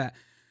subsidiary of that.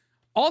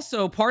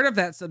 Also, part of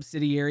that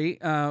subsidiary,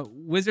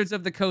 Wizards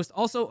of the Coast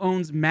also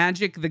owns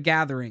Magic the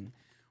Gathering,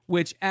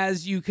 which,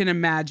 as you can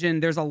imagine,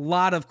 there's a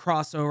lot of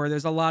crossover.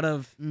 There's a lot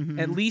of,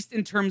 at least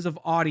in terms of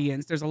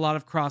audience, there's a lot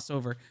of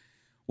crossover.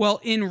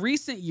 Well, in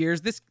recent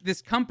years,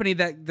 this company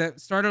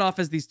that started off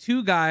as these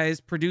two guys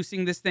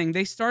producing this thing,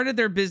 they started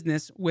their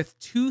business with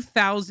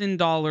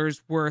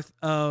 $2,000 worth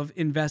of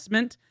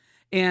investment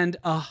and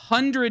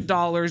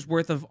 $100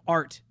 worth of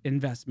art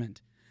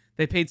investment.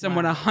 They paid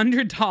someone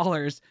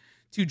 $100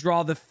 to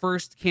draw the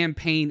first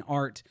campaign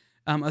art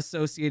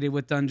associated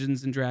with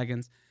Dungeons and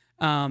Dragons.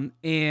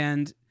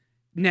 And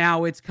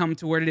now it's come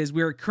to where it is.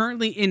 We're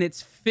currently in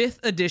its 5th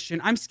edition.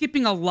 I'm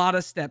skipping a lot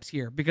of steps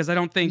here because I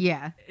don't think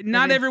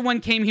not everyone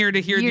came here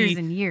to hear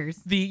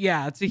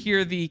to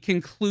hear the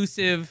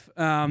conclusive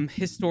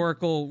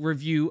historical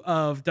review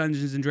of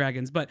Dungeons and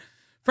Dragons. But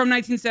from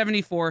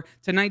 1974 to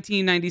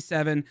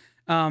 1997,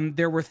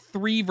 there were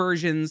 2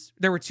 versions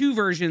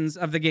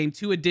of the game,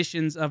 2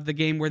 editions of the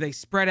game where they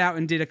spread out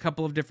and did a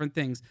couple of different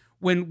things.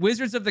 When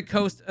Wizards of the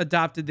Coast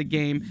adopted the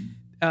game,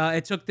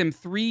 it took them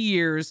 3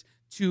 years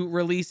to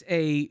release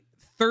a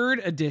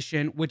 3rd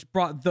edition, which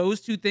brought those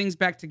 2 things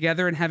back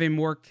together and have a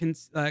more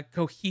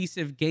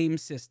cohesive game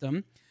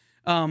system,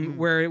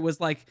 where it was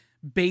like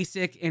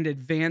basic and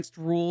advanced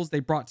rules they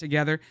brought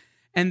together.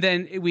 And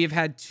then we have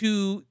had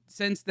 2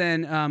 since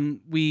then.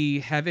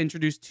 We have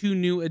introduced 2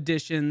 new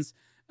editions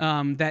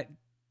that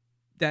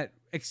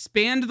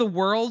expand the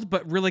world,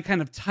 but really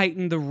kind of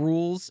tighten the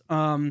rules.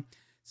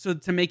 So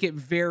to make it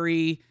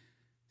very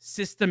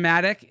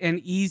systematic and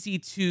easy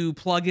to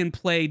plug and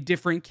play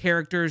different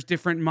characters,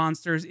 different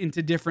monsters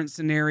into different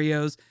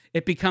scenarios.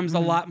 It becomes a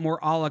lot more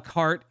a la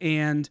carte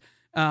and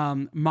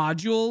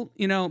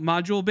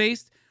module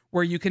based,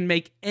 where you can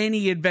make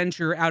any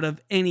adventure out of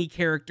any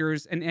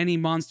characters and any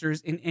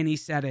monsters in any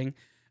setting.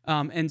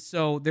 And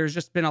so there's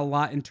just been a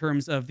lot in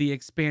terms of the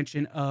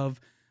expansion of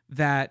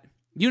that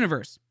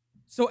universe.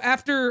 So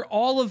after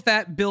all of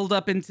that build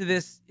up into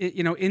this,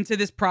 into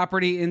this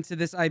property, into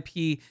this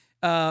IP,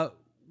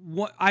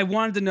 what I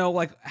wanted to know,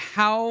 like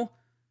how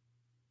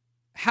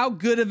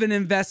good of an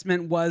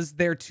investment was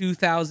their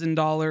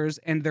 $2,000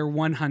 and their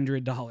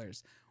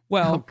 $100?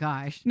 Well, oh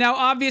gosh. Now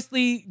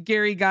obviously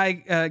Gary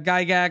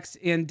Gygax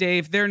and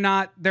Dave, they're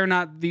not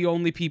the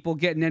only people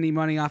getting any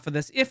money off of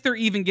this, if they're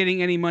even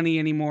getting any money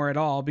anymore at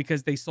all,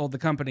 because they sold the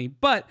company.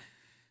 But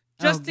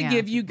just to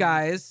give you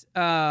guys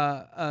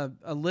a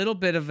little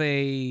bit of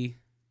an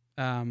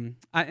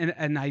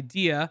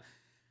idea.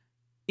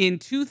 In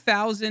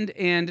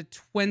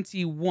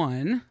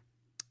 2021,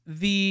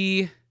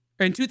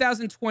 in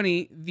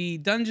 2020, the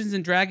Dungeons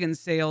and Dragons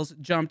sales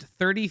jumped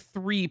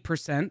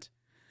 33%.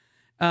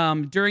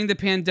 During the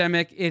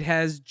pandemic, it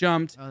has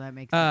jumped. Oh, that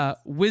makes sense.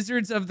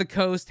 Wizards of the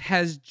Coast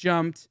has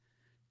jumped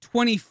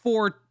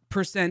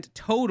 24%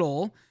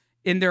 total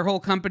in their whole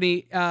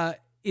company.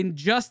 In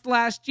just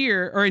last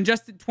year, or in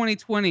just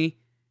 2020,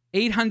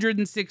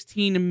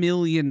 $816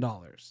 million.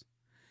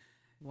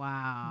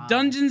 Wow.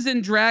 Dungeons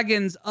and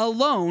Dragons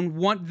alone,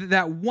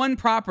 one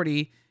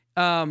property,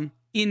 in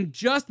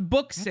just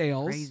book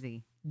sales,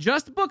 crazy.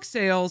 Just book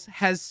sales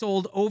has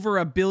sold over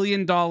 $1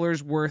 billion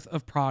worth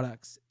of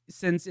products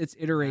since its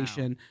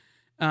iteration.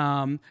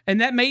 Wow.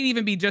 And that may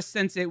even be just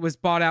since it was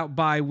bought out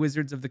by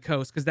Wizards of the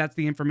Coast, because that's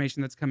the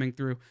information that's coming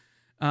through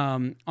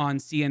on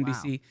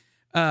CNBC.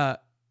 Wow.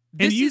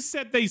 And you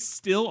said they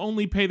still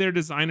only pay their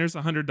designers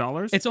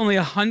 $100? It's only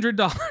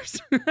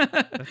 $100.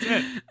 That's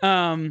it.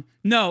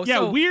 No. Yeah,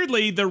 so,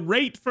 weirdly, the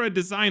rate for a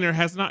designer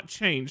has not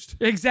changed.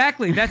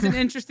 Exactly. That's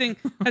interesting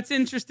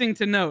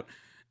to note.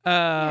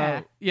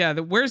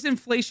 Where's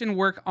inflation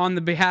work on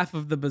the behalf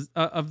of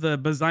the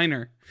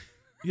designer?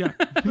 Yeah.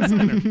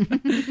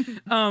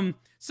 Designer.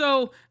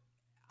 So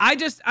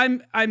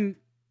I'm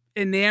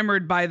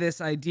enamored by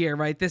this idea,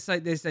 right? This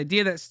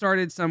idea that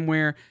started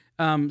somewhere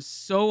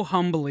so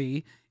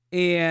humbly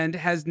and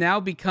has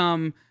now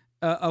become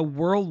a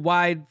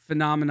worldwide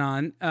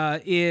phenomenon.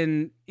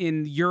 In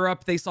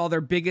Europe, they saw their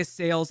biggest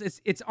sales.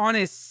 It's on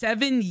a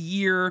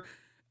 7-year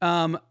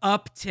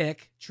uptick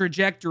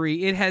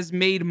trajectory. It has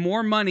made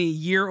more money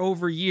year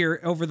over year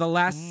over the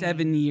last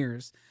 7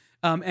 years,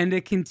 and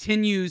it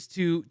continues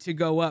to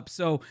go up.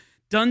 So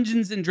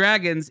Dungeons and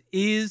Dragons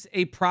is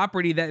a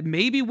property that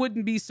maybe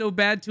wouldn't be so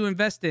bad to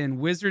invest in.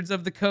 Wizards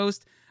of the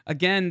Coast,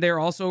 again, they're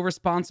also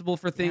responsible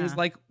for things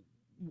like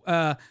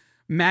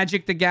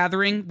Magic the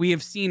Gathering. We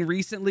have seen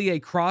recently a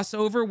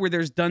crossover where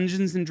there's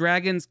Dungeons and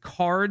Dragons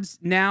cards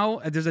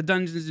now. There's a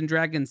Dungeons and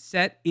Dragons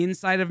set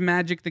inside of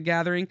Magic the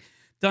Gathering.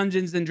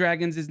 Dungeons and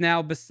Dragons is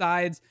now,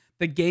 besides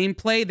the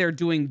gameplay. They're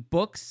doing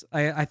books.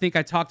 I think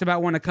I talked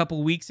about one a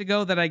couple weeks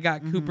ago that I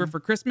got Cooper for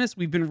Christmas.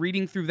 We've been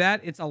reading through that.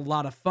 It's a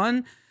lot of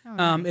fun. Oh,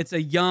 nice. It's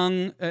a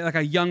young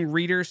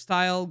reader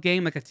style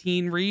game, like a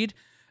teen read.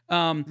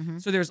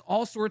 So there's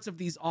all sorts of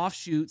these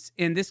offshoots,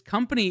 and this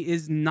company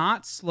is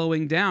not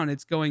slowing down.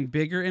 It's going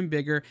bigger and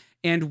bigger.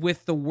 And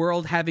with the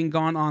world having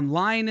gone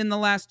online in the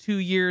last 2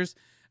 years,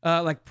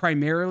 like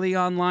primarily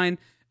online,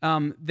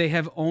 they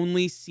have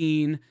only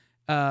seen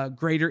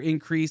greater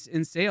increase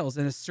in sales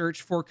and a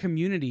search for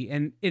community.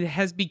 And it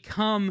has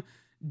become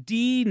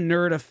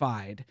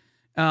de-nerdified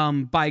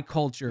by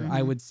culture,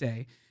 I would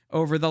say,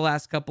 over the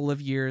last couple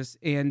of years.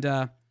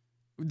 And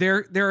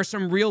there are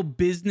some real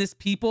business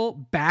people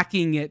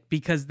backing it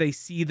because they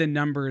see the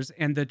numbers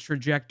and the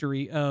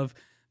trajectory of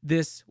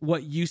this,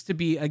 what used to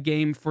be a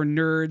game for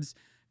nerds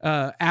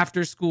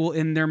after school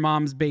in their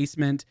mom's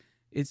basement.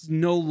 It's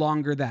no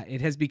longer that.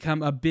 It has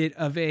become a bit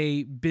of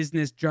a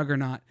business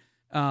juggernaut,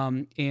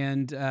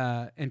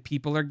 and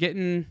people are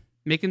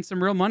making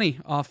some real money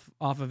off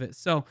of it.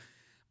 So,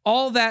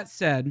 all that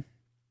said,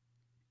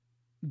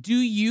 do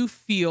you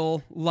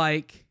feel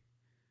like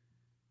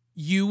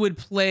you would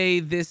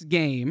play this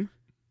game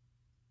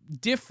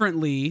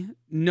differently,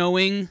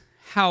 knowing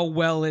how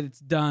well it's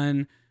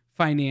done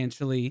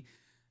financially,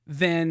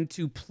 than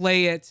to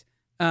play it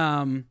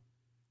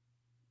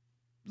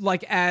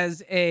like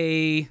as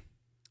a...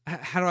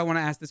 How do I want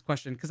to ask this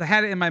question? Because I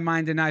had it in my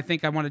mind and I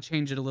think I want to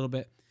change it a little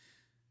bit.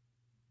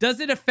 Does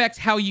it affect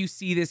how you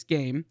see this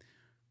game,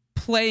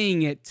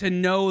 playing it, to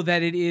know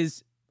that it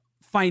is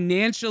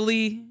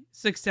financially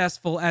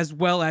successful as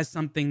well as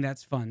something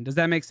that's fun? Does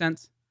that make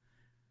sense?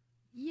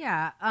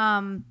 Yeah.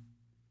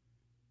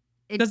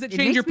 Does it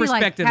change your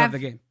perspective of the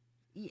game?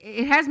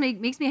 It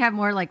makes me have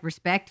more like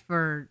respect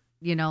for,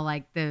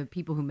 like the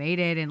people who made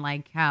it and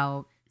like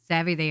how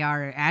savvy they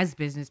are as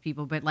business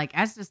people. But like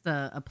as just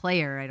a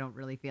player, I don't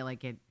really feel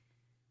like it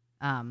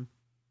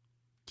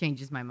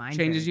changes my mind.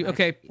 Changes you.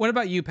 Okay. What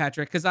about you,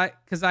 Patrick? Because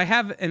I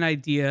have an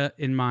idea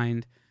in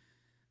mind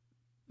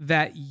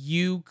that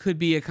you could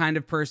be a kind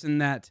of person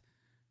that,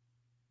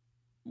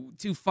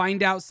 to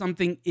find out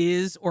something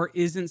is or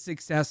isn't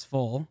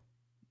successful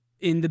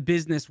in the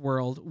business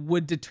world,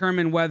 would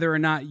determine whether or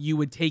not you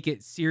would take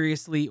it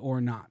seriously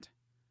or not.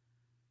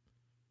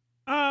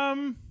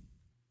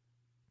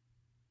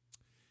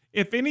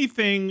 If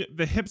anything,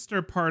 the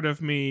hipster part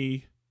of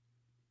me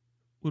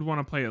would want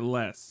to play it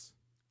less.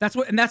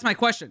 That's my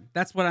question.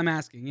 That's what I'm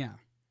asking. Yeah.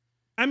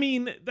 I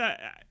mean,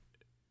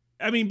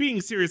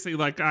 being seriously,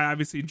 like, I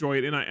obviously enjoy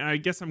it, and I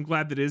guess I'm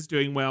glad that it is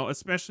doing well,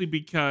 especially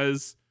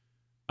because,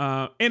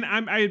 and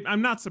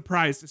I'm not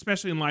surprised,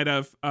 especially in light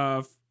of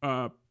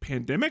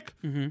pandemic,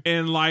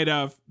 in light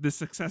of the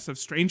success of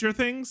Stranger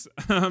Things.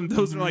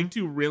 Those are like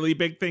two really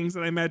big things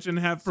that I imagine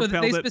have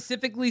propelled it. So they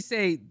specifically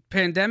say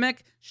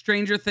pandemic,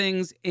 Stranger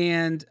Things,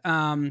 and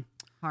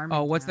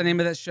what's the name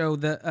of that show?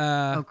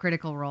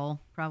 Critical Role,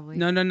 probably.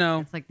 No.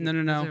 It's like no.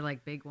 Those are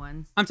like big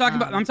ones. I'm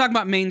talking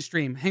about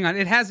mainstream. Hang on,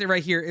 it has it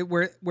right here.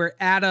 Where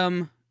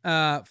Adam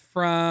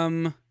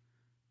from,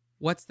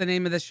 what's the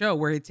name of the show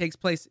where it takes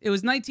place? It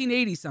was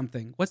 1980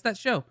 something. What's that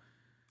show?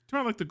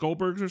 Talking like the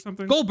Goldbergs or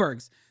something?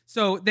 Goldbergs.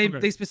 So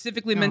they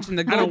specifically mentioned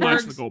the Goldbergs. I don't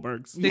watch the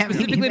Goldbergs. They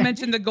specifically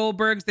mentioned the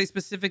Goldbergs. They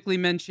specifically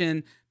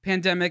mentioned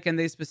pandemic, and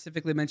they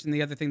specifically mentioned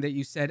the other thing that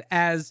you said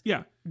as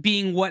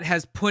being what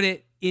has put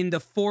it in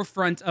the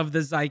forefront of the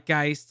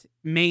zeitgeist,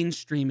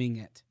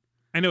 mainstreaming it.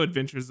 I know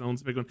Adventure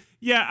Zone's a big one.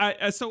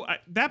 Yeah, so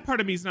that part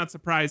of me is not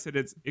surprised that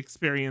it's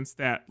experienced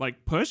that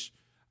like push.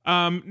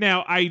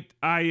 Now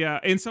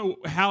and so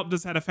how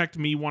does that affect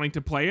me wanting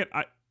to play it?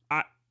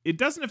 It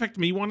doesn't affect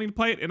me wanting to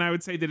play it, and I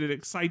would say that it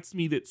excites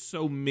me that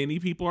so many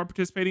people are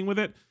participating with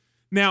it.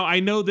 Now, I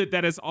know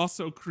that has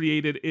also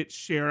created its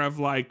share of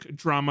like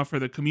drama for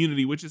the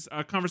community, which is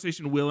a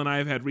conversation Will and I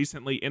have had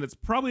recently, and it's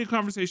probably a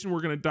conversation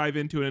we're going to dive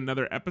into in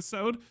another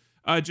episode,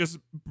 just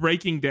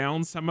breaking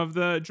down some of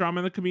the drama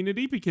in the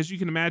community, because you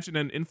can imagine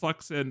an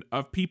influx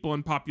of people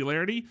and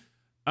popularity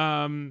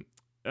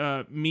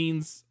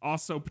means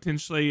also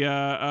potentially,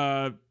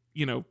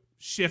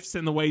 shifts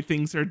in the way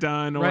things are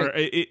done, or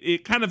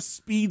it kind of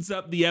speeds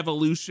up the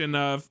evolution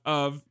of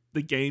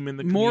the game and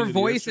the community. More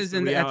voices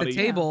at the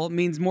table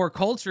means more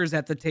cultures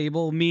at the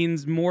table,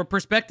 means more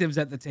perspectives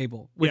at the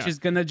table, which is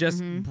going to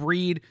just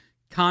breed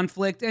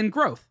conflict and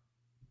growth.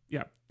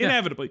 Yeah,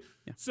 inevitably.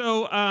 Yeah.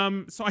 So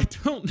I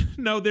don't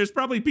know. There's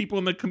probably people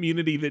in the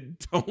community that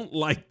don't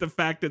like the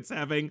fact it's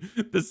having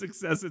the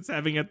success it's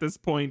having at this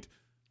point.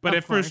 But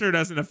it for sure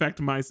doesn't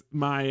affect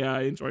my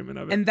enjoyment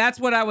of it. And that's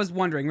what I was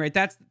wondering, right?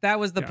 That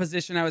was the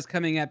position I was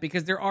coming at,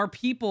 because there are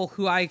people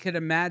who I could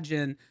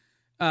imagine,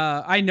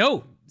 I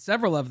know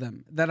several of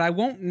them that I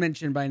won't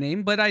mention by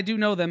name, but I do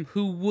know them,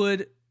 who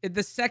would,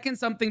 the second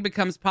something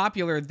becomes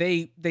popular,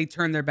 they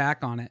turn their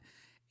back on it.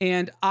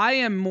 And I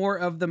am more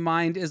of the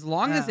mind, as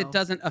long as it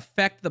doesn't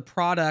affect the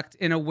product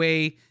in a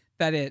way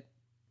that it,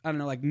 I don't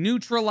know, like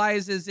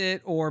neutralizes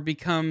it or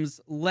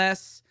becomes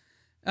less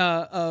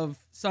of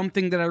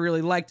something that I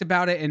really liked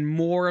about it and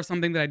more of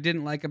something that I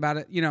didn't like about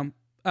it.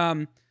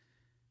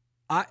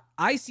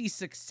 I see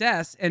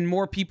success and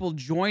more people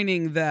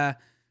joining the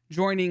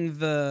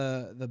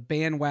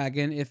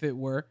bandwagon, if it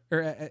were,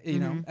 or you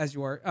know, as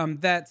you are,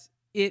 that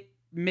it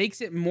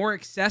makes it more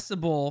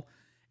accessible,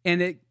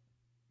 and it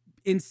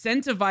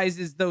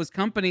incentivizes those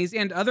companies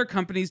and other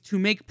companies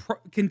to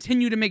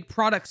continue to make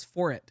products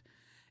for it.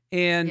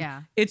 And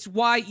it's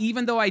why,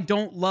 even though I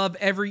don't love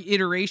every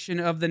iteration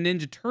of the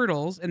Ninja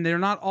Turtles, and they're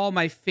not all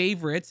my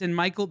favorites, and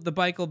the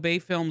Michael Bay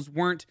films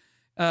weren't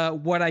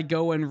what I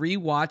go and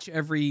rewatch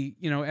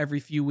every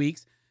few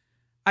weeks,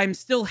 I'm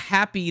still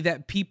happy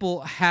that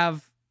people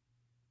have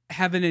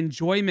an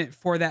enjoyment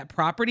for that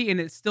property, and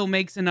it still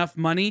makes enough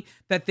money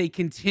that they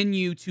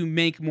continue to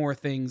make more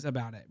things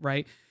about it,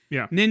 right?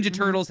 Yeah. Ninja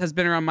Turtles has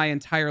been around my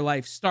entire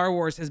life. Star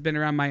Wars has been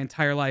around my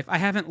entire life. I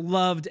haven't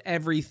loved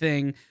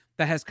everything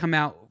that has come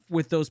out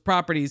with those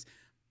properties,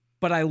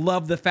 but I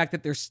love the fact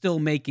that they're still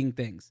making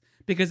things,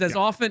 because as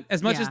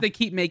much as they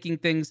keep making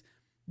things,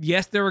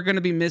 yes, there are going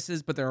to be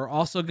misses, but there are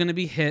also going to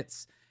be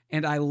hits.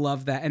 And I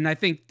love that. And I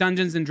think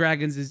Dungeons and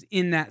Dragons is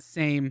in that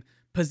same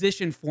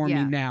position for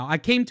me now. I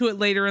came to it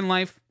later in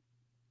life.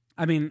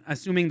 I mean,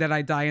 assuming that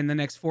I die in the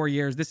next 4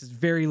 years, this is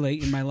very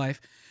late in my life.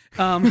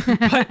 But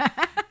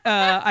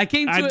I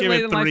came to I'd it give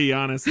later it 3,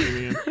 honestly,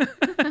 man.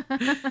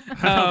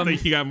 I don't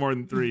think you got more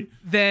than 3.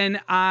 Then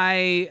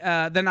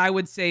I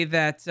would say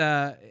that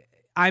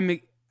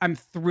I'm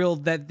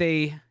thrilled that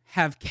they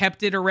have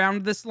kept it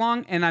around this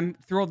long, and I'm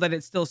thrilled that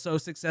it's still so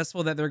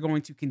successful that they're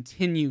going to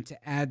continue to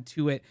add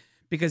to it,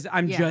 because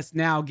I'm just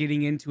now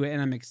getting into it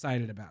and I'm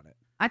excited about it.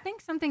 I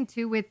think something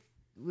too with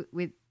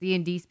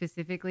D&D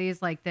specifically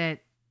is like that,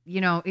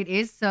 you know, it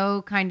is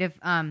so kind of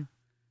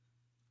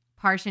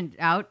portioned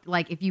out.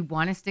 Like, if you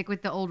want to stick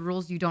with the old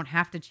rules, you don't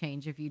have to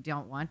change if you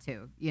don't want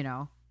to, you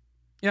know?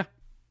 Yeah.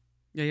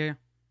 Sorry.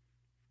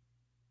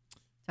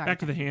 Back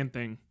to the hand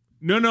thing.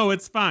 No,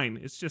 it's fine.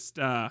 It's just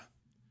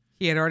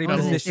he had already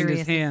positioned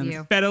his hands.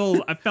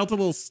 I felt a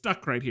little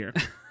stuck right here.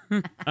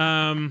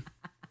 I'm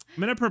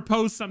going to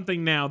propose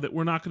something now that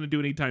we're not going to do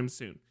anytime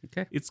soon.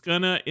 Okay. It's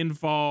going to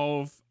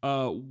involve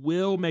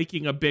Will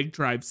making a big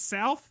drive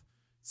south.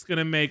 It's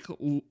going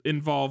to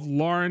involve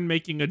Lauren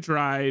making a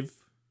drive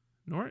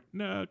north,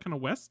 kind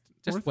of west.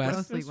 Just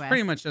west.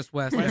 Pretty much just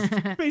west.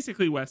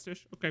 Basically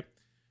westish. Okay.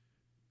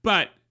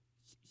 But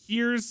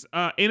here's,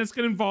 and it's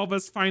going to involve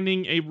us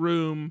finding a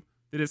room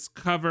that is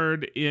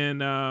covered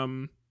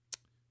in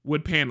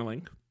wood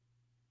paneling.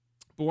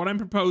 But what I'm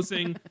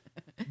proposing,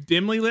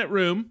 dimly lit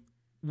room.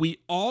 We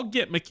all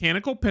get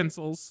mechanical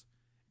pencils,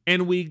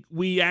 and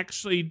we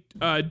actually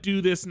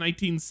do this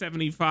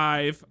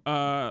 1975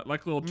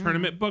 like little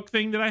tournament book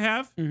thing that I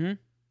have. Mm-hmm.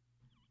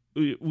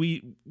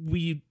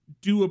 We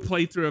do a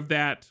playthrough of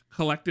that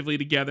collectively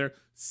together.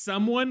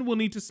 Someone will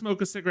need to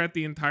smoke a cigarette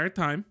the entire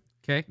time.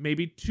 Okay.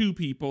 Maybe 2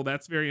 people.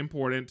 That's very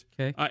important.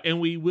 Okay.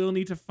 And we will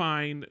need to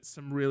find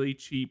some really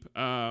cheap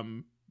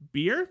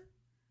beer.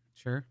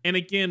 Sure. And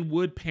again,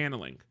 wood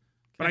paneling.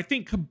 But I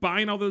think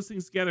combine all those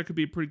things together could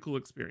be a pretty cool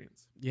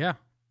experience. Yeah.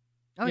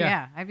 Oh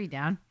yeah, I'd be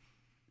down.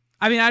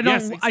 I mean, I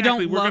don't.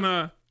 We're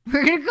gonna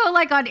go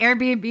like on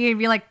Airbnb and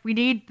be like, we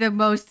need the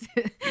most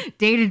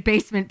dated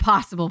basement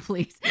possible,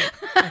 please.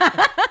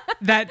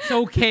 That's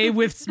okay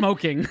with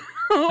smoking.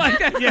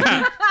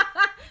 Yeah.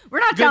 We're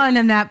not telling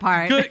them that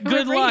part.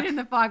 Good luck in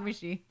the fog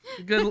machine.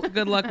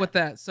 Good luck with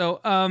that.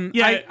 So I'll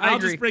agree.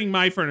 just bring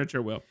my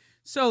furniture, Will.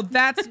 So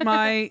that's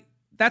my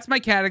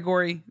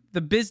category. The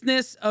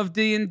business of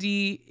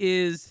D&D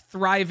is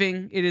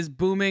thriving. It is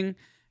booming.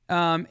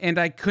 And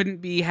I couldn't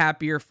be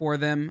happier for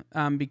them,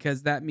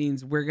 because that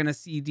means we're going to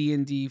see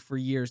D&D for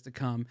years to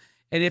come.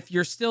 And if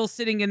you're still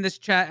sitting in this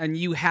chat and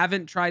you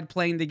haven't tried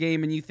playing the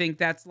game and you think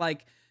that's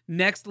like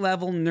next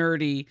level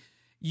nerdy,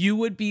 you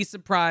would be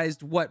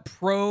surprised what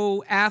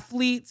pro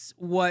athletes,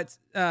 what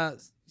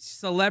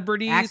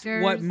celebrities,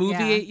 actors, what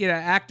movie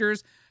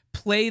actors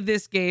play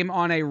this game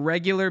on a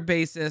regular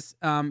basis,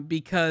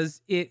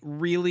 because it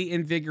really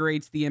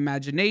invigorates the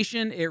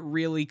imagination. It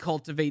really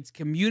cultivates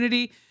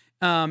community.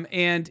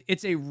 And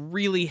it's a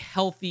really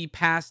healthy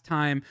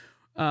pastime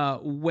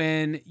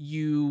when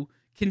you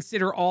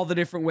consider all the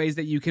different ways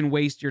that you can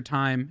waste your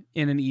time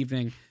in an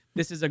evening.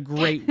 This is a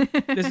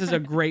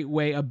great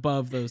way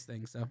above those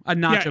things. So a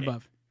notch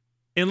above.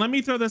 And let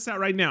me throw this out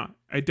right now.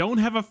 I don't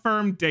have a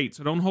firm date,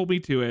 so don't hold me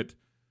to it.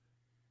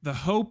 The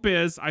hope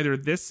is either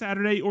this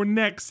Saturday or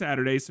next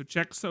Saturday. So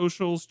check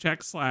socials,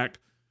 check Slack.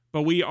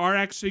 But we are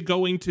actually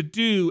going to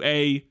do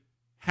a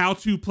how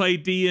to play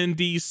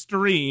D&D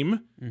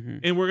stream. Mm-hmm.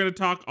 And we're going to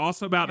talk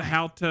also about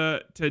how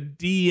to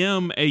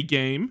DM a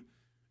game.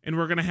 And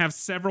we're going to have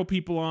several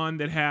people on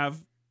that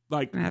have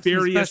like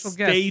various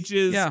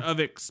stages of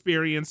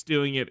experience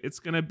doing it. It's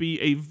going to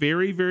be a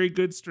very, very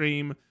good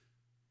stream.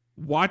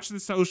 Watch the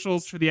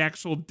socials for the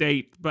actual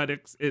date, but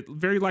it's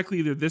very likely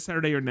either this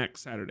Saturday or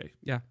next Saturday.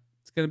 Yeah,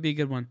 it's going to be a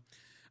good one.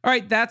 All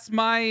right, that's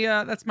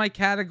my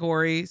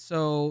category.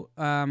 So,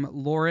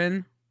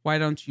 Lauren, why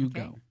don't you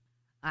go?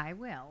 I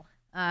will.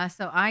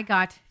 So I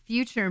got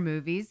future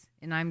movies,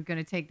 and I'm going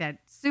to take that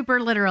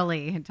super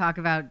literally and talk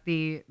about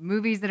the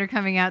movies that are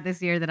coming out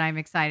this year that I'm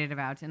excited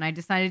about. And I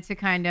decided to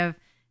kind of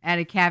add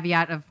a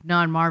caveat of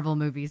non-Marvel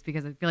movies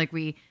because I feel like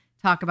we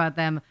talk about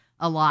them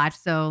a lot.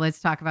 So let's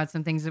talk about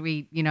some things that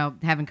we,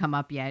 haven't come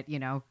up yet.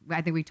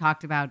 I think we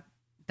talked about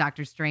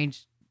Doctor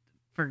Strange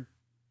for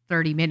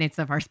 30 minutes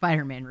of our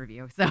Spider-Man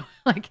review. So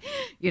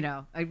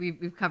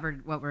we've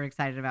covered what we're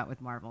excited about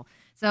with Marvel.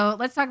 So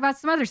let's talk about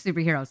some other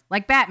superheroes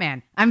like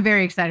Batman. I'm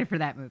very excited for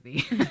that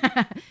movie.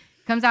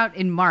 Comes out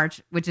in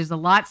March, which is a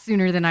lot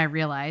sooner than I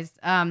realized.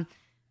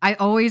 I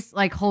always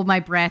hold my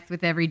breath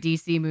with every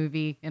DC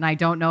movie, and I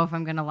don't know if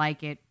I'm going to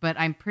like it, but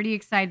I'm pretty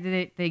excited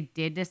that they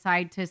did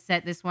decide to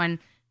set this one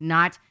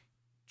not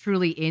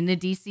truly in the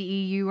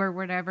DCEU or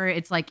whatever.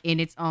 It's in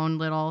its own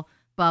little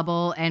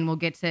bubble and will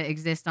get to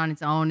exist on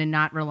its own and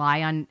not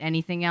rely on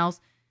anything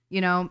else,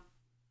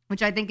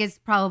 which I think is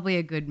probably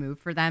a good move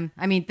for them.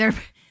 I mean,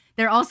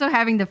 they're also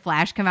having The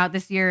Flash come out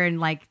this year,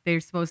 and they're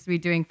supposed to be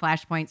doing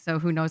Flashpoint, so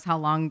who knows how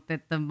long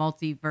that the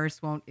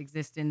multiverse won't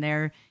exist in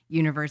their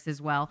universe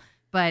as well.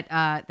 But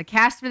the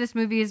cast for this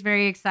movie is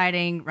very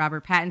exciting.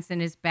 Robert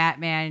Pattinson is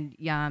Batman.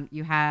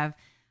 You have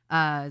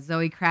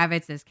Zoe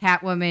Kravitz as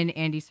Catwoman,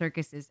 Andy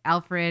Serkis as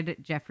Alfred,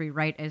 Jeffrey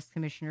Wright as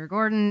Commissioner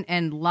Gordon,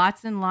 and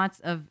lots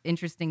of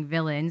interesting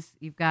villains.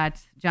 You've got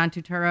John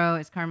Turturro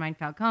as Carmine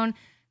Falcone,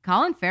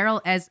 Colin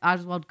Farrell as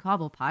Oswald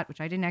Cobblepot, which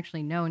I didn't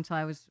actually know until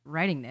I was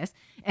writing this,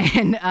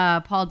 and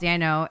Paul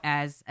Dano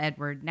as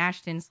Edward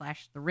Nashton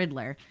 / the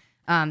Riddler.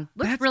 Looks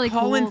That's really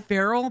Colin cool.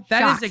 Farrell?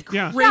 That is a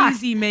Yeah.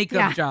 crazy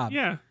makeup job.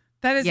 Yeah.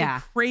 That is Yeah.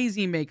 a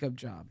crazy makeup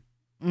job.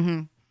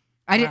 Mm-hmm.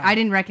 I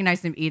didn't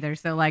recognize him either.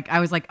 So I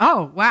was like,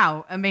 oh,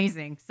 wow,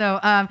 amazing. So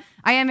I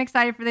am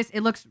excited for this. It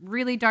looks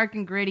really dark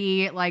and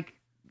gritty,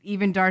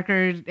 even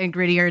darker and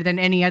grittier than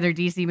any other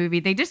DC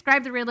movie. They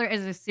described the Riddler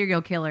as a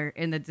serial killer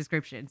in the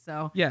description.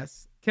 So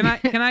Yes. Can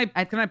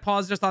I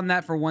pause just on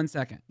that for 1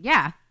 second?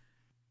 yeah.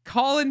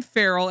 Colin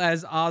Farrell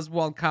as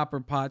Oswald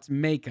Copperpot's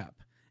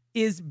makeup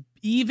is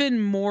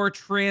even more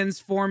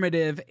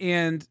transformative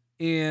and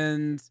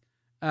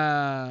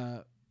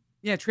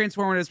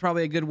transformative is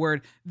probably a good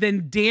word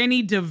than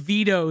Danny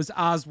DeVito's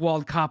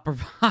Oswald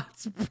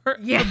Copperpot's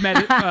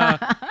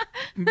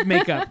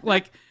makeup.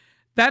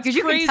 That's Because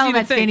you crazy can tell to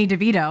that's think. Danny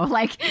DeVito.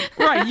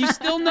 Right, you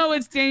still know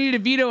it's Danny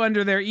DeVito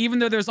under there, even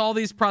though there's all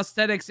these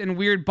prosthetics and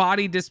weird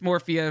body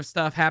dysmorphia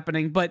stuff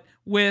happening. But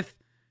with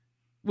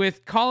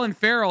Colin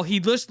Farrell, he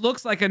just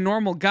looks like a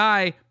normal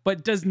guy,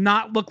 but does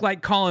not look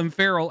like Colin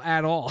Farrell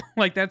at all.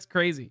 That's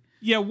crazy.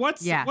 Yeah.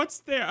 What's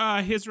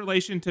his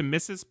relation to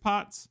Mrs.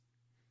 Potts?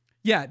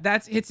 Yeah,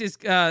 it's his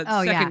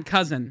second yeah.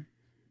 cousin.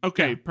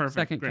 Okay, Yeah, perfect.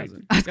 Second Great.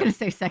 cousin. I was going to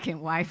say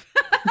second wife.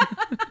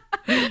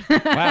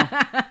 Wow.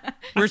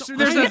 There's a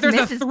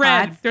Mrs.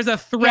 thread. Potts. There's a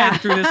thread Yeah.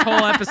 through this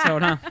whole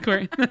episode, huh?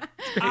 Great.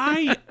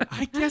 I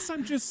guess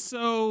I'm just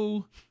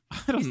so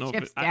I don't know.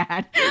 Chip's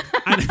dad.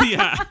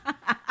 Yeah,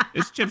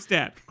 it's Chip's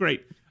dad.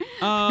 Great.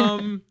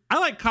 I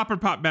like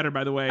Copperpot better,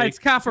 by the way. It's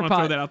Just wanna Copperpot.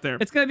 Throw that out there.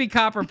 It's gonna be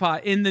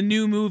Copperpot in the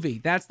new movie.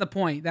 That's the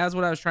point. That's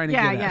what I was trying to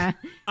get at. Yeah.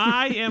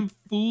 I am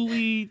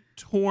fully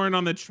torn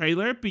on the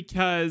trailer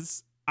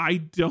because I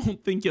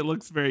don't think it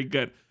looks very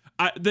good.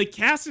 The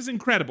cast is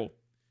incredible.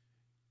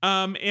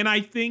 And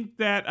I think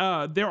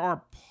that there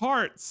are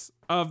parts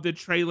of the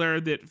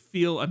trailer that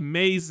feel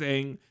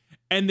amazing.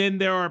 And then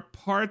there are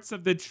parts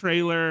of the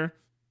trailer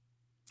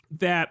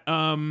that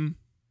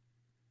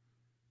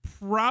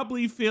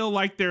probably feel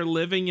like they're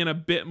living in a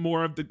bit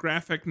more of the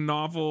graphic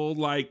novel,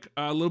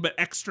 a little bit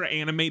extra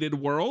animated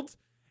world.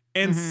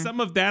 And some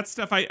of that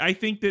stuff, I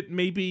think that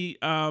maybe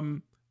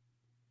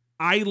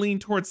I lean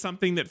towards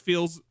something that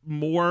feels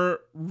more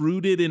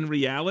rooted in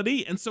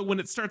reality. And so when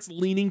it starts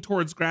leaning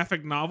towards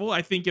graphic novel,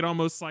 I think it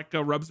almost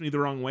rubs me the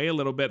wrong way a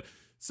little bit.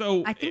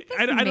 So I think this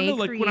I don't may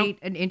know, create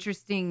an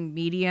interesting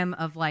medium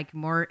of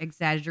more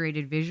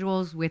exaggerated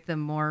visuals with a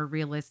more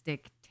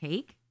realistic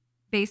take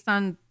based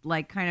on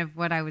kind of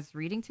what I was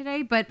reading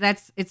today. But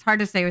it's hard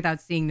to say without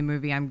seeing the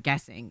movie, I'm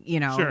guessing,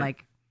 Sure.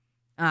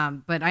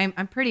 But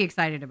I'm pretty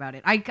excited about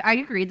it. I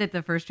agree that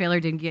the first trailer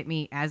didn't get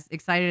me as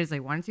excited as I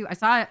wanted to. I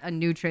saw a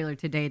new trailer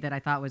today that I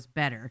thought was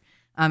better.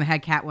 It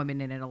had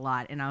Catwoman in it a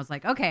lot, and I was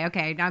like, okay,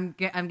 I'm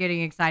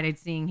getting excited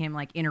seeing him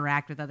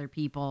interact with other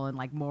people and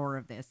more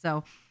of this.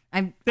 So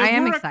I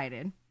am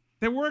excited.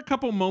 There were a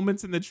couple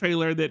moments in the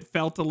trailer that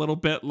felt a little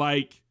bit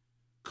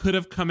could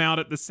have come out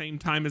at the same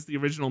time as the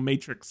original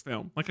Matrix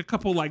film. A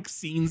couple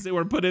scenes that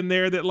were put in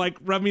there that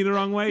rubbed me the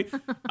wrong way.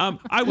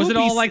 Was it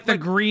all the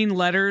green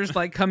letters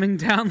coming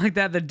down like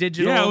that? The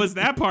digital. Yeah, it was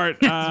that part.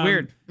 It's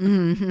weird.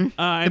 Mm-hmm.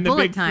 And the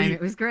bullet big time, free-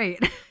 it was great.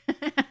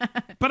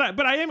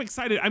 But I am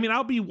excited. I mean,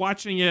 I'll be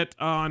watching it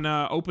on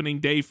opening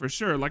day for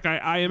sure.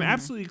 I am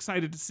absolutely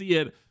excited to see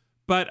it.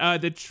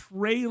 But the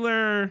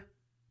trailer,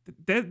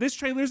 this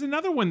trailer is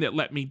another one that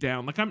let me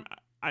down.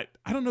 I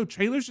don't know.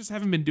 Trailers just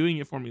haven't been doing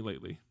it for me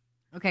lately.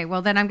 Okay,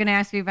 well then I'm going to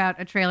ask you about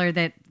a trailer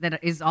that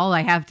is all I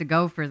have to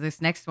go for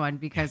this next one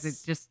because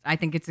it's just I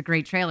think it's a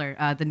great trailer.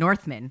 The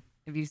Northman.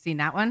 Have you seen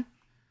that one?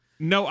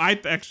 No, I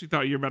actually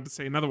thought you were about to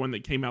say another one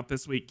that came out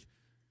this week.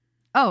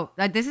 Oh,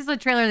 this is a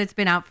trailer that's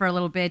been out for a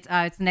little bit.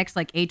 It's the next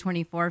like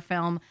A24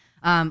 film.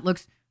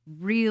 Looks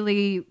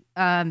really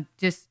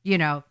just,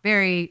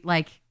 very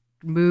like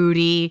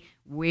moody,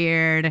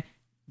 weird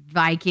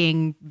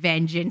Viking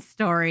vengeance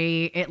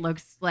story. It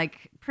looks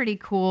like pretty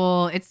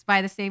cool. It's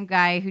by the same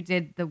guy who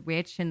did The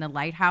Witch and The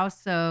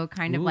Lighthouse, so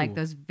kind of like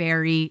those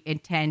very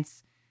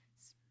intense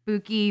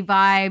spooky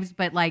vibes,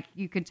 but like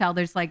you could tell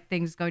there's like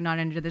things going on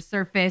under the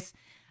surface.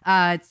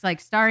 It's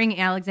like starring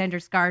Alexander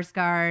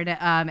Skarsgård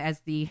as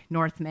the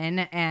Northman,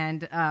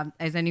 and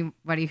as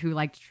anybody who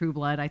liked True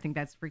Blood, I think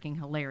that's freaking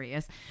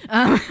hilarious.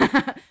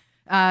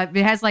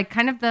 It has like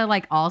kind of the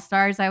like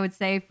all-stars, I would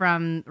say,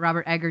 from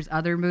Robert Eggers'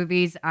 other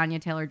movies. Anya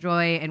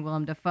Taylor-Joy and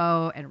Willem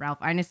Dafoe and Ralph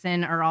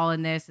Ineson are all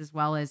in this, as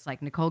well as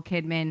like Nicole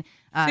Kidman.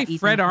 Say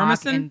Fred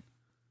Armisen?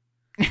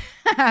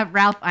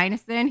 Ralph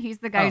Ineson. He's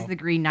the guy who's the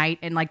Green Knight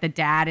and like the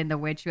dad in The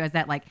Witch who has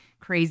that like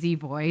crazy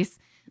voice.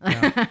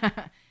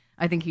 Yeah.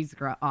 I think he's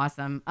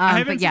awesome. I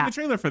haven't seen the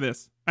trailer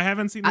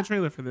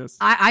for this.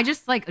 I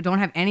just like don't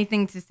have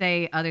anything to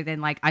say other than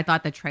like I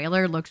thought the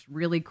trailer looks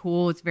really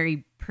cool. It's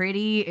very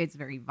pretty. It's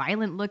very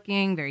violent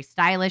looking, very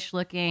stylish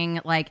looking.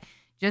 Like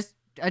just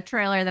a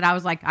trailer that I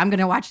was like, I'm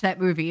gonna watch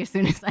that movie as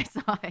soon as I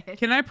saw it.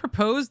 Can I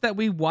propose that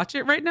we watch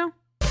it right now?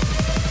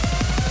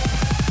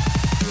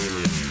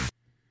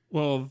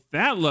 Well,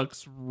 that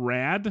looks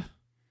rad.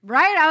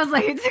 Right? I was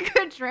like, it's a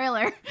good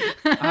trailer.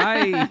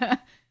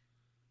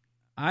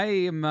 I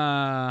am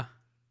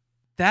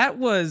that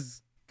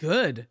was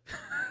good.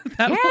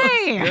 That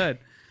was good.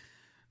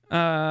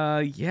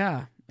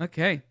 Yeah.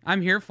 Okay.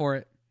 I'm here for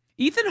it.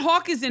 Ethan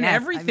Hawke is in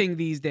everything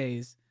these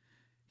days.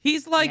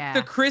 He's like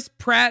the Chris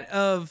Pratt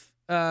of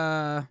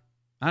I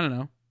don't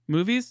know,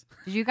 movies.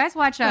 Did you guys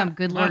watch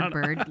Good Lord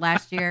Bird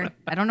last year?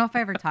 I don't know if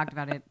I ever talked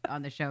about it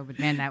on the show, but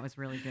man, that was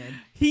really good.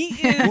 He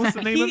is what's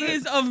the name of it?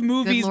 Is of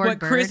movies what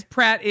Bird. Chris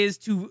Pratt is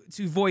to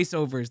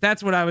voiceovers.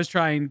 That's what I was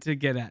trying to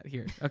get at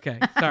here. Okay.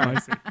 Sorry.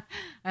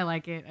 I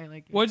like it.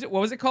 What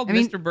was it called?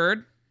 Mr.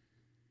 Bird?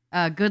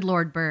 Good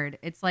Lord Bird.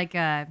 It's like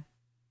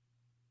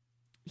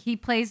he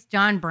plays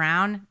John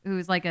Brown,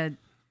 who's like a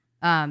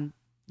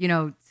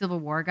Civil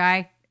War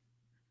guy.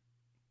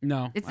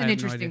 No, it's an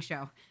interesting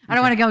show. I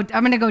don't want to go.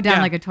 I'm going to go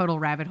down like a total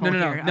rabbit hole.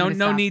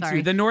 No need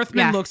to. The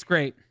Northman looks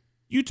great.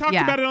 You talked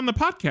about it on the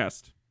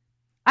podcast.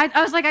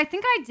 I was like, I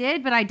think I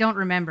did, but I don't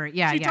remember.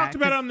 Yeah, you talked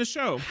about it on the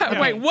show.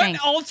 Wait, what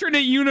alternate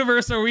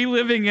universe are we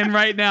living in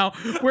right now?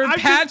 Where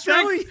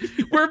Patrick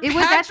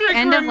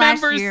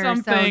remembers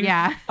something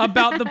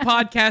about the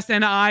podcast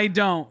and I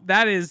don't.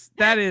 That is.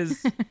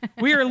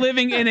 We are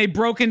living in a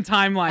broken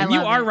timeline.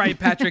 You are right,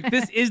 Patrick.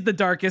 This is the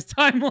darkest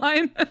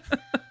timeline.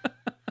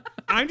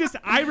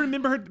 I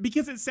remember her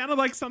because it sounded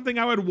like something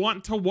I would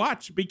want to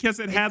watch because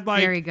it had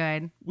like very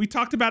good. We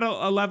talked about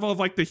a level of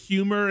like the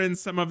humor and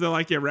some of the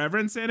like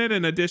irreverence in it,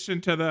 in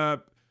addition to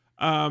the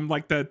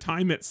like the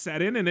time it's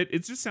set in, and it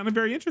just sounded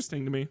very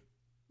interesting to me.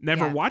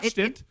 Never watched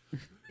it.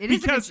 It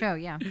is a good show.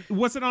 Yeah.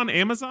 Was it on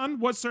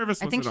Amazon? What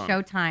service was it on? I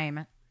think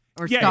Showtime.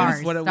 Or Stars.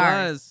 That's what it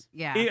was.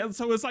 Yeah.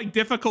 So it was like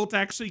difficult to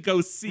actually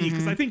go see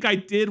because I think I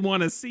did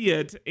want to see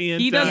it.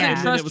 And he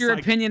doesn't trust your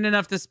opinion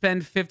enough to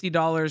spend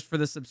 $50 for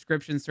the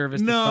subscription service.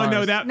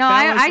 No, that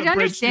I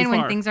understand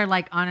when things are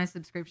like on a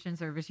subscription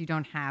service you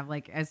don't have,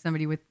 like as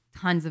somebody with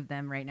tons of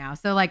them right now.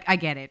 So like I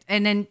get it.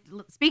 And then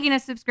speaking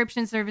of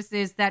subscription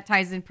services, that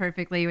ties in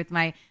perfectly with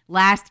my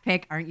last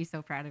pick. Aren't you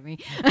so proud of me?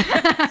 It's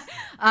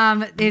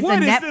a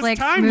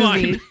Netflix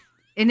movie.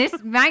 And this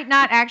might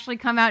not actually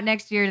come out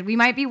next year. We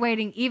might be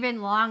waiting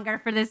even longer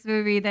for this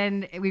movie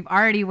than we've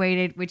already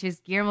waited, which is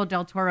Guillermo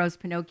del Toro's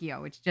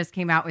Pinocchio, which just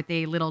came out with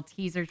a little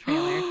teaser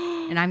trailer.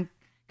 And I'm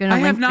going to link this for you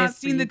guys. I have not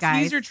seen the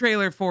teaser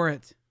trailer for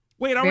it.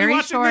 Wait, are we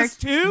watching this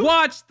too?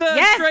 Watch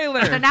the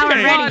trailer. So now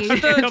we're ready.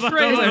 Watch the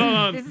trailer. Hold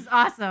on. This is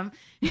awesome.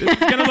 This is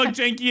going to look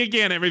janky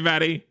again,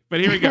 everybody.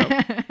 But here we go.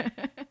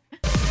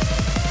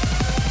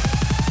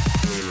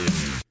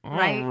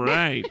 All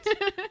right.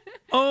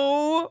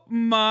 Oh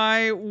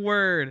my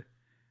word.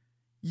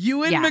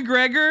 Ewan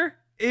McGregor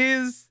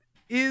is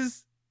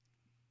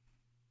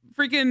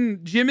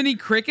freaking Jiminy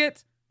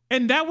Cricket.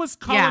 And that was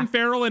Colin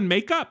Farrell in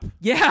makeup.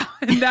 Yeah,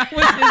 and that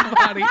was his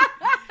body.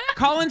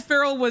 Colin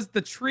Farrell was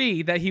the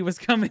tree that he was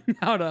coming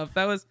out of.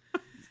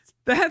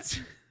 That's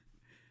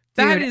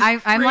crazy.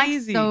 I'm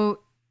like so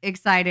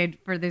excited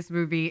for this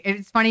movie.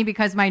 It's funny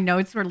because my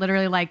notes were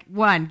literally like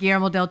 1,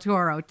 Guillermo del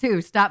Toro,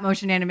 2, stop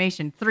motion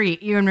animation, 3,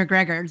 Ewan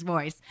McGregor's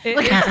voice.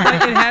 It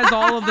has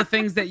all of the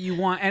things that you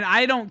want. And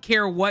I don't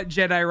care what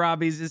Jedi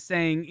Robbie's is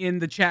saying in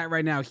the chat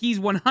right now. He's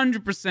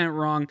 100%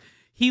 wrong.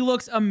 He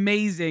looks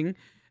amazing.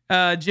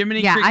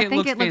 Jiminy Cricket I think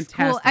looks it looks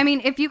fantastic. cool. I mean,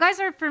 if you guys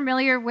are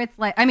familiar with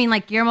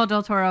like Guillermo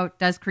del Toro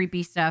does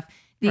creepy stuff.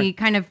 The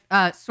kind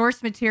of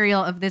source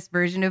material of this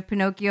version of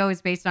Pinocchio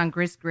is based on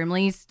Chris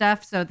Grimley's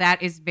stuff. So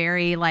that is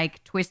very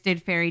like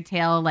twisted fairy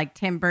tale, like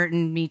Tim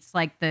Burton meets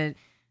like the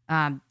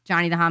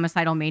Johnny the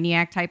Homicidal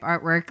Maniac type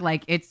artwork.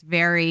 Like it's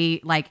very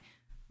like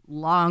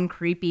long,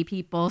 creepy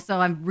people. So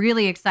I'm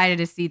really excited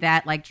to see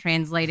that like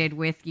translated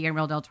with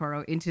Guillermo del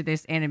Toro into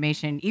this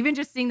animation. Even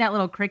just seeing that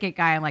little cricket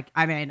guy, I'm like,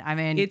 I'm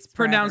in. It's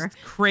pronounced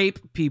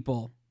crepe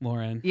people,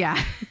 Lauren.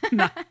 Yeah.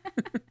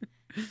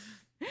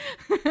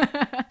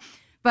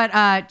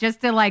 But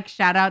just to like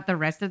shout out the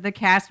rest of the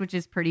cast, which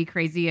is pretty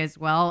crazy as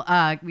well.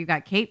 We've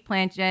got Kate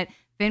Blanchett,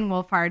 Finn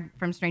Wolfhard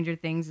from Stranger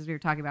Things, as we were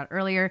talking about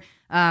earlier,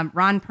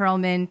 Ron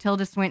Perlman,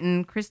 Tilda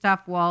Swinton,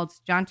 Christoph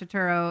Waltz, John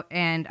Turturro,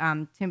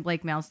 and Tim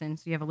Blake Nelson.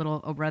 So you have a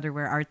little Oh Brother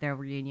Where Art Thou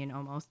reunion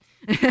almost.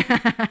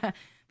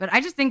 But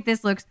I just think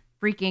this looks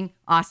freaking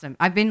awesome.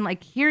 I've been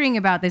like hearing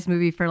about this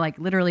movie for like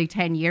literally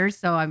 10 years.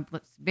 So I'm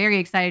very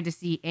excited to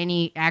see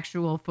any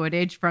actual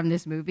footage from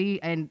this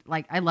movie. And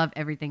like, I love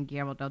everything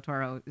Guillermo del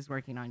Toro is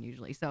working on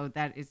usually. So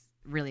that is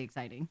really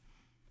exciting.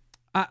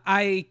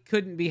 I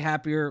couldn't be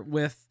happier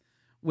with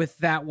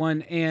that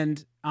one.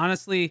 And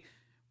honestly,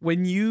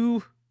 when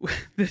you,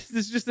 this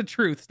is just a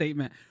truth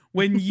statement.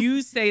 When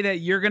you say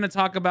that you're going to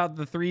talk about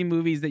the 3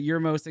 movies that you're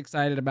most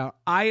excited about,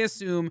 I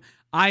assume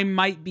I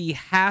might be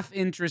half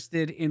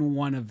interested in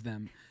one of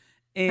them.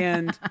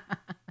 And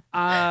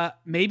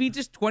maybe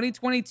just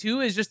 2022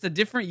 is just a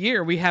different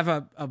year. We have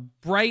a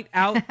bright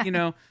out,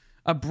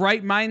 a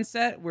bright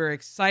mindset. We're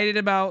excited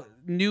about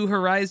new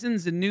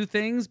horizons and new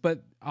things,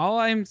 but all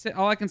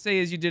I can say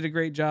is you did a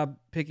great job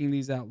picking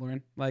these out,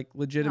 Lauren. Like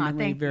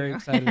legitimately very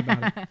excited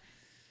about it.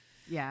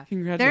 Yeah.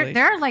 Congratulations.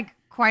 There are like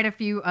quite a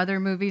few other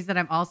movies that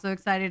I'm also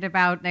excited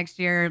about next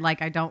year.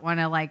 Like I don't want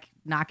to like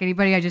knock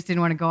anybody. I just didn't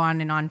want to go on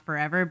and on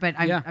forever, but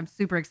I'm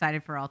super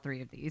excited for all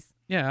 3 of these.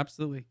 Yeah,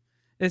 absolutely.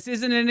 This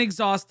isn't an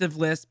exhaustive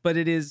list, but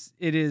it is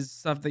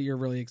stuff that you're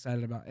really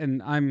excited about.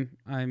 And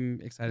I'm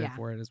excited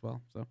for it as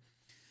well. So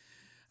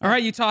all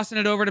right, you tossing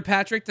it over to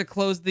Patrick to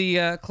close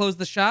the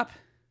shop?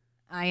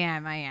 I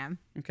am.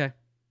 Okay.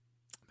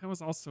 That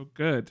was also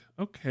good.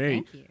 Okay.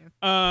 Thank you.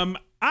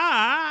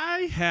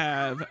 I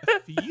have a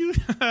few.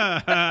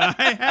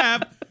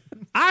 I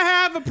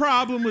have a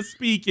problem with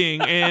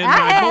speaking and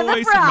my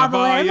voice and my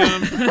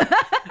volume.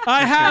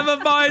 I have a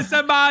voice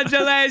of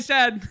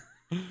modulation.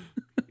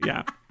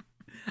 Yeah.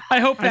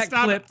 I hope that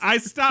clipped. I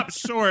stopped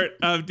short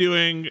of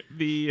doing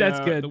the That's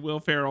good. The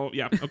Will Ferrell.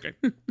 Yeah. Okay.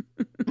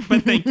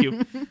 But thank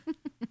you.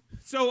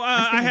 So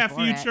I have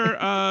future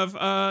of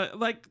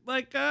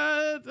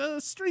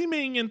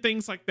streaming and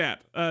things like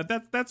that.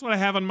 That's what I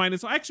have on mind. And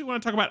so I actually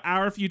want to talk about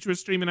our future of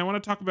streaming. I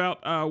want to talk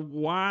about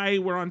why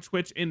we're on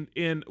Twitch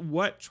and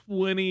what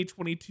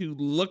 2022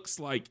 looks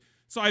like.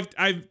 So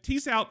I've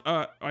teased out.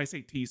 I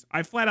say tease.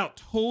 I flat out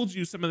told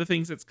you some of the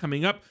things that's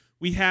coming up.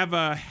 We have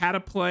how to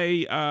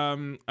play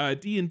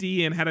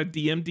D&D and how to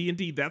DM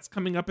D&D. That's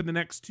coming up in the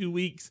next 2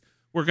 weeks.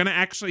 We're gonna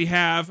actually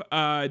have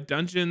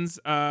dungeons.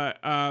 We're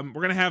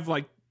gonna have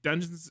like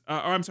dungeons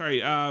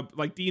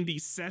like D&D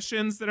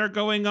sessions that are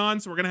going on,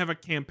 so we're gonna have a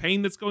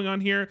campaign that's going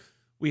on here.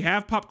 We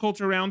have Pop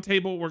Culture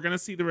Roundtable. We're gonna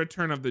see the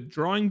return of the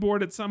drawing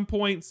board at some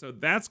point, so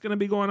that's gonna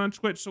be going on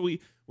Twitch. So we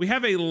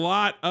have a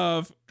lot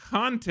of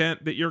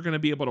content that you're gonna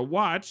be able to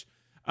watch,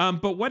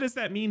 but what does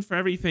that mean for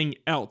everything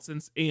else,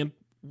 and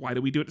why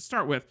do we do it to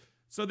start with?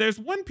 So there's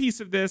one piece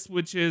of this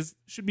which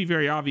should be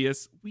very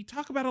obvious. We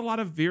talk about a lot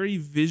of very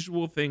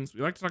visual things.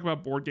 We like to talk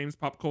about board games,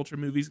 pop culture,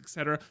 movies,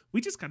 etc.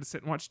 We just got to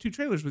sit and watch 2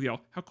 trailers with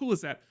y'all. How cool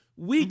is that?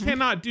 We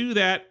cannot do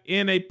that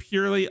in a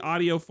purely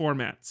audio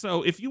format.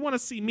 So if you want to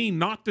see me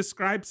not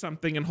describe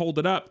something and hold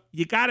it up,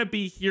 you got to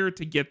be here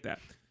to get that.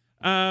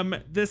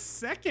 The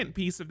second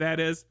piece of that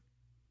is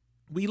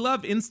we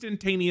love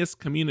instantaneous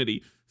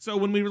community. So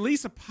when we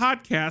release a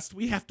podcast,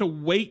 we have to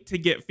wait to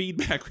get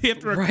feedback. We have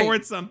to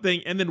record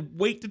something and then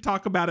wait to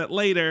talk about it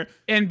later.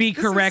 And be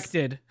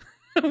corrected.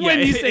 When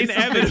you say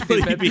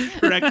inevitably be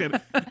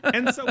corrected.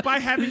 And so by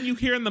having you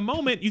here in the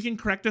moment, you can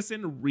correct us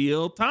in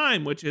real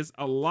time, which is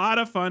a lot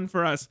of fun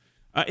for us.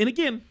 And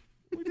again,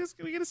 we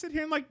got to sit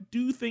here and like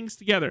do things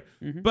together.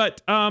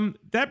 But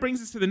that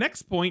brings us to the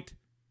next point.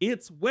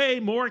 It's way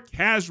more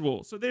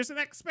casual. So there's an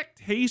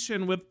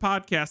expectation with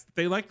podcasts that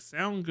they like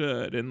sound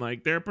good and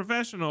like they're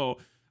professional.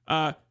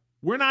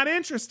 We're not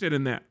interested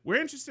in that. We're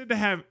interested to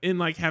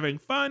having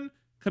fun,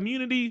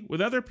 community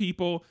with other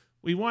people.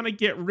 We want to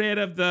get rid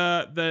of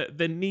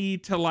the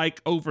need to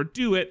like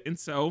overdo it. And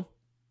so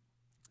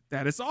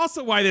that is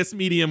also why this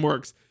medium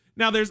works.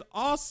 Now there's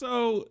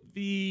also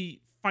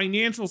the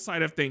financial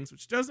side of things,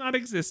 which does not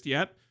exist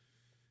yet.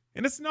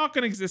 And it's not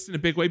going to exist in a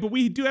big way, but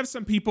we do have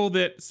some people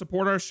that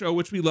support our show,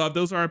 which we love.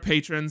 Those are our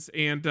patrons,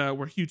 and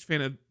we're a huge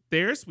fan of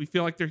theirs. We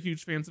feel like they're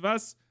huge fans of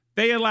us.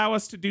 They allow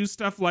us to do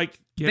stuff like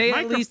get they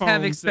microphones. At least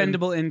have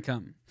expendable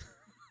income.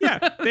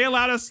 Yeah, they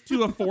allowed us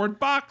to afford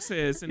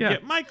boxes and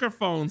get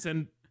microphones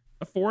and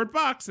afford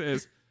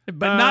boxes.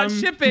 But not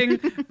shipping,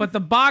 but the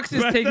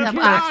boxes taking care of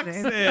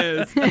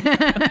boxes.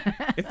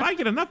 If I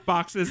get enough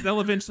boxes, they'll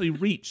eventually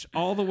reach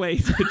all the way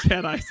to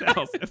Jedi's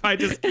house. If I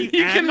just keep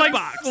you adding can like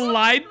box.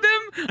 slide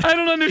them? I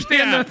don't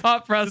understand the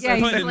thought process. Yeah,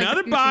 Put he's, like,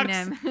 another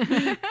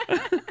scooping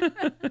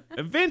box.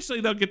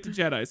 Eventually they'll get to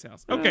Jedi's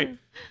house. Okay.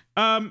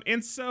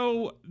 And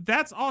so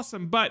that's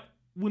awesome. But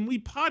when we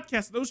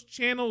podcast, those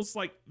channels,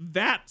 like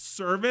that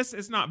service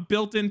is not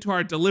built into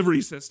our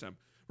delivery system,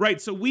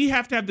 right? So we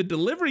have to have the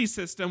delivery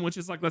system, which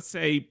is like, let's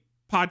say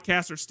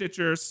Podcast or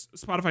Stitcher,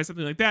 Spotify,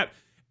 something like that.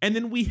 And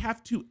then we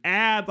have to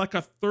add like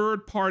a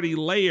third-party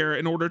layer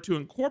in order to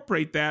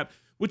incorporate that,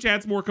 which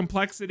adds more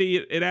complexity.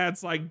 It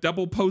adds like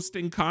double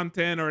posting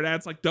content, or it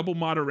adds like double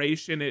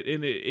moderation.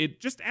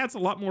 It just adds a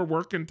lot more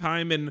work and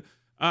time and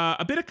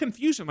a bit of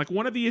confusion. Like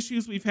one of the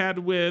issues we've had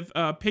with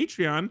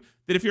Patreon,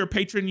 that if you're a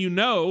patron,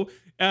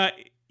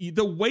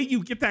 the way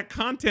you get that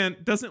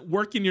content doesn't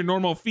work in your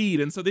normal feed.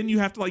 And so then you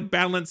have to like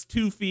balance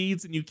two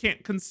feeds, and you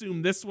can't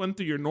consume this one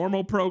through your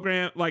normal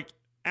program, like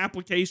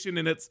application.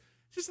 And it's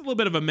just a little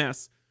bit of a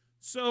mess.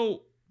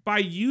 So by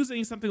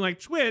using something like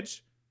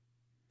Twitch,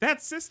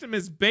 that system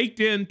is baked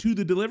into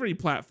the delivery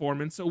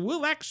platform. And so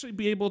we'll actually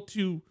be able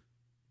to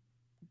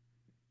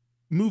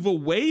move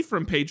away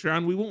from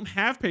Patreon. We won't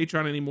have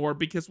Patreon anymore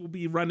because we'll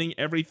be running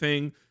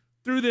everything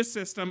through this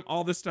system.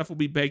 All this stuff will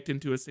be baked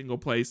into a single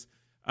place.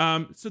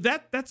 So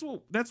that's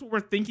what we're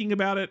thinking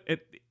about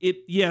it.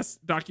 Yes,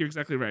 Doc, you're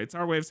exactly right. It's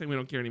our way of saying we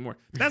don't care anymore.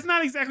 That's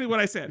not exactly what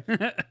I said.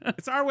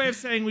 It's our way of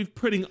saying we're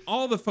putting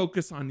all the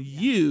focus on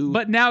you.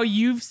 But now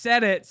you've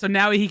said it, so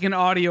now he can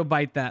audio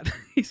bite that.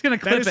 He's gonna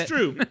clip it. That is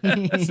true.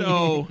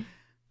 So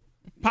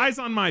pie's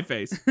on my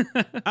face.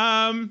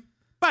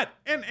 But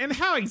and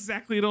how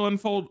exactly it'll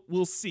unfold,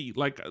 we'll see.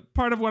 Like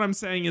part of what I'm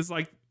saying is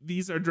like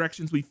these are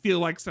directions we feel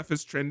like stuff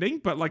is trending,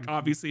 but like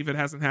obviously if it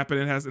hasn't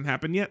happened, it hasn't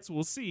happened yet. So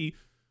we'll see.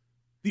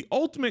 The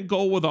ultimate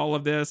goal with all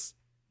of this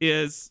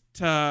is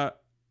to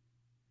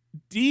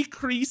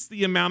decrease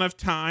the amount of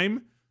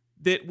time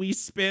that we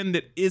spend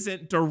that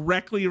isn't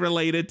directly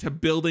related to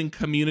building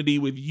community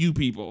with you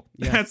people.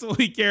 Yeah. That's what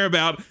we care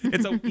about.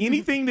 And so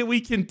anything that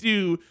we can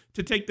do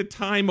to take the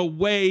time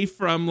away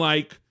from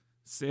like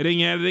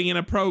sitting editing in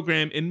a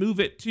program and move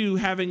it to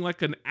having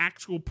like an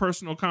actual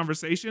personal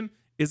conversation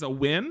is a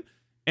win.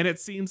 And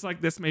it seems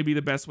like this may be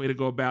the best way to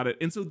go about it.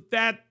 And so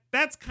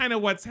that's kind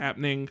of what's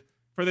happening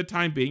for the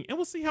time being, and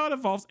we'll see how it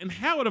evolves. And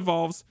how it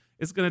evolves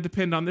is going to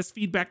depend on this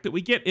feedback that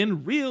we get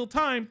in real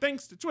time,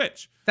 thanks to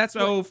Twitch. Can I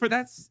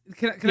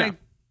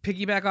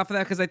piggyback off of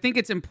that? Because I think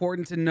it's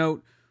important to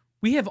note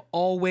we have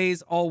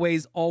always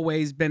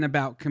been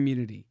about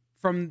community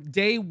from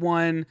day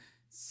one.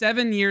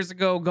 7 years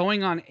ago,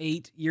 going on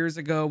 8 years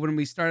ago, when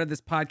we started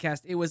this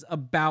podcast, it was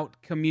about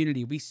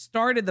community. We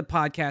started the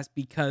podcast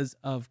because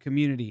of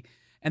community,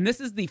 and this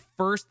is the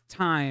first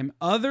time,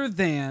 other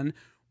than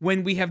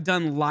when we have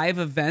done live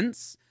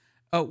events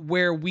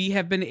where we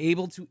have been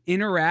able to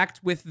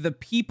interact with the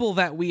people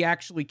that we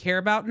actually care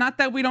about. Not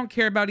that we don't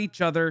care about each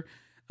other,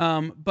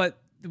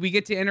 but we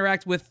get to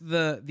interact with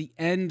the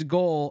end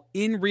goal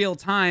in real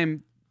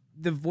time.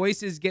 The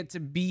voices get to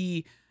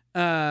be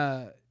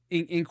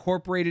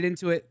incorporated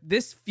into it.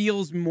 This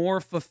feels more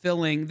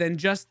fulfilling than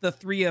just the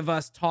three of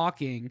us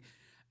talking.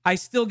 I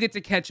still get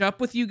to catch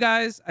up with you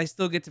guys. I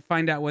still get to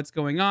find out what's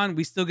going on.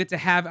 We still get to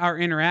have our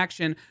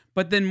interaction,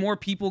 but then more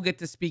people get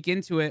to speak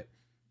into it.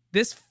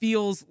 This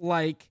feels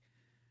like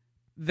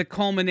the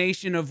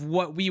culmination of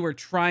what we were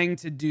trying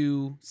to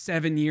do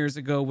 7 years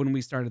ago when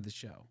we started the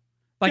show.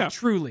 Like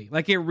truly,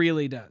 like it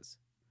really does.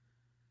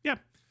 Yeah.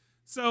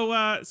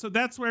 So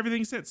that's where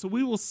everything sits. So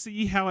we will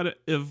see how it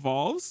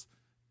evolves.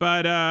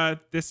 But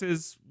this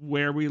is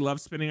where we love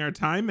spending our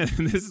time, and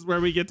this is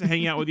where we get to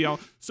hang out with y'all.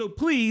 So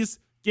please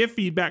give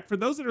feedback. For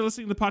those that are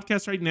listening to the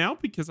podcast right now,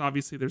 because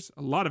obviously there's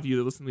a lot of you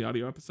that listen to the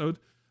audio episode,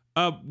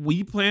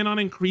 we plan on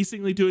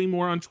increasingly doing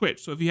more on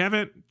Twitch. So if you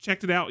haven't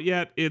checked it out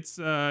yet, it's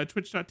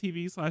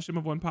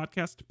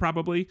twitch.tv/M1podcast,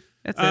 probably.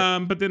 That's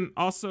it. But then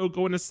also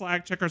go into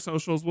Slack, check our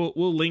socials.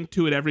 We'll link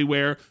to it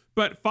everywhere.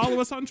 But follow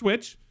us on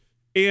Twitch.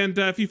 And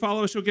if you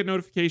follow us, you'll get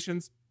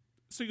notifications,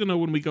 so you'll know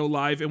when we go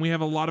live. And we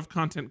have a lot of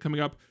content coming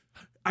up.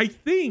 I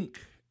think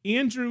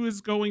Andrew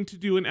is going to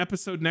do an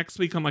episode next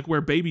week on like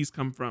where babies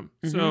come from.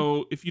 Mm-hmm.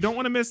 So if you don't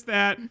want to miss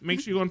that, make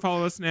sure you go and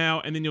follow us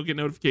now, and then you'll get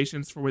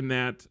notifications for when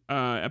that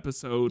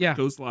episode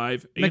goes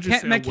live.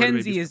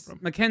 Mackenzie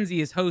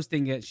is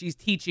hosting it. She's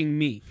teaching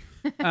me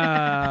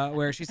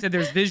where she said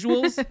there's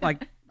visuals,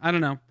 like, I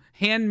don't know,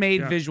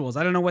 handmade visuals.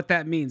 I don't know what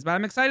that means, but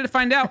I'm excited to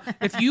find out.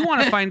 If you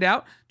want to find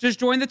out, just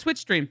join the Twitch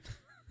stream.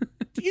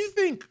 Do you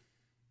think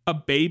a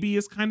baby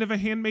is kind of a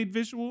handmade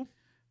visual?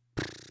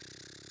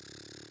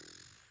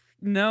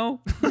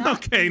 No.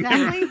 Okay.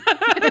 Exactly.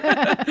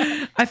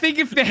 I think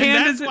if the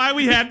hand that's why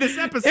we have this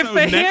episode. If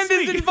the hand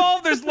is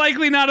involved, there's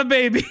likely not a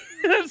baby.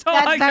 That's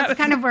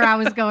kind of where I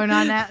was going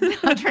on that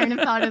train of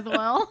thought as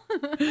well.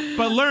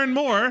 But learn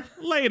more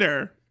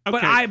later.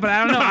 Okay. But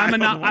I don't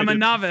know. I'm a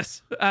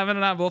novice.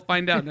 We'll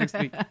find out next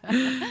week.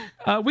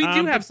 We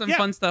do have some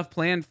fun stuff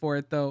planned for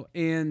it though,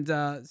 and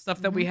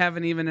stuff that we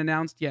haven't even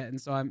announced yet.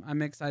 And so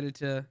I'm excited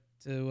to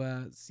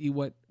see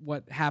what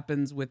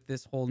happens with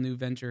this whole new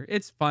venture.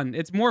 It's fun.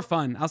 It's more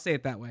fun. I'll say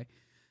it that way.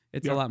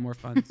 It's a lot more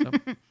fun. So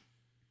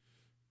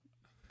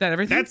that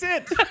everything? That's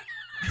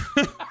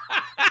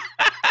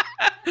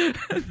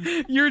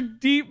it. Your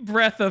deep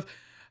breath of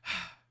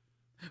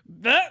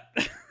that.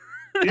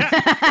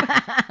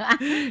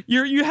 Yeah.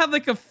 You have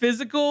like a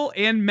physical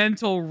and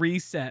mental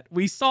reset.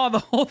 We saw the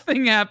whole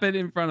thing happen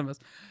in front of us.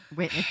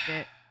 Witnessed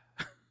it.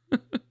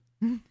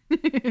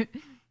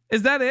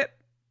 Is that it?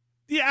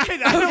 Yeah, I don't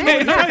know what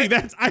to tell you.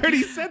 I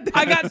already said that.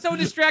 I got so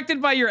distracted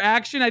by your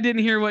action, I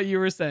didn't hear what you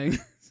were saying.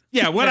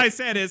 Yeah, what I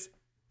said is,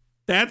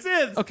 that's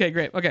it. Okay,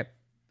 great. Okay.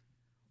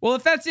 Well,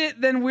 if that's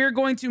it, then we're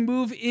going to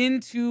move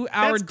into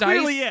our That's dice.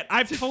 clearly it.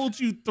 I've told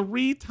you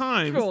 3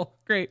 times. Cool.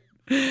 Great.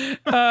 We're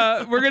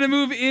going to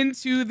move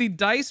into the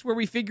dice where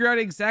we figure out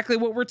exactly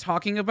what we're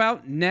talking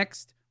about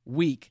next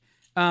week.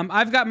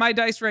 I've got my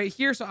dice right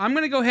here, so I'm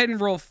going to go ahead and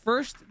roll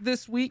first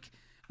this week.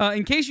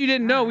 In case you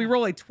didn't know, we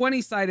roll a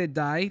 20-sided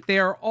die. They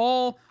are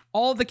all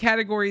the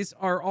categories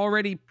are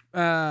already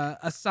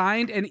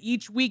assigned, and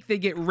each week they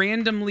get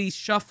randomly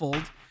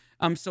shuffled.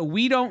 So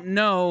we don't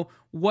know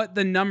what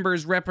the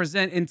numbers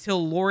represent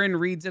until Lauren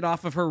reads it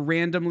off of her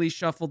randomly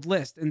shuffled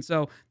list. And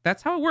so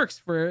that's how it works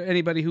for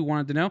anybody who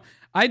wanted to know.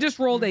 I just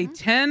rolled a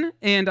 10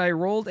 and I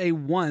rolled a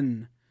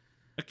 1.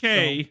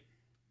 Okay.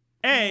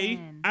 So.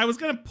 I was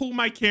going to pull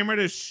my camera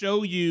to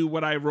show you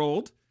what I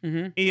rolled.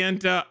 Mm-hmm.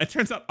 And it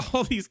turns out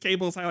all these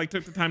cables, I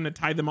took the time to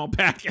tie them all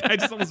back. I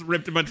just almost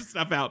ripped a bunch of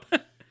stuff out.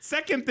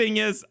 Second thing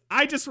is,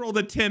 I just rolled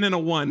a 10 and a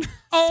 1.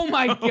 Oh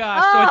my gosh. So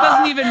it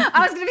doesn't even...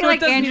 I was going to be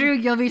like, Andrew,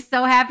 you'll be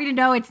so happy to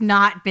know it's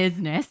not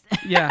business.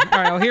 Yeah. All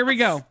right. Well, here we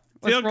go.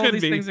 Let's Still roll could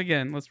these be. things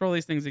again. Let's roll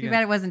these things Too again.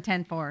 bad it wasn't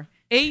 10-4.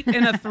 8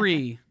 and a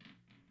 3.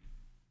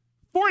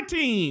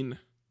 14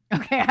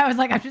 Okay, I was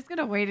like, I'm just going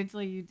to wait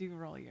until you do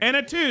roll your. and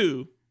a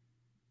 2.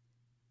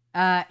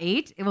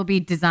 8, it will be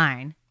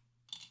design.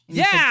 And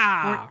you said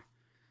Yeah.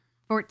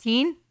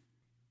 14,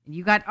 and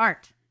you got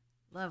art.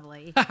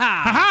 Lovely.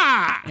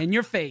 Ha In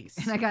your face.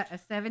 And I got a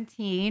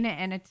 17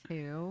 and a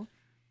 2.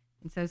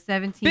 And so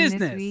 17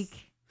 Business. this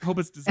week. Hope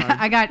it's designed.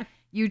 I got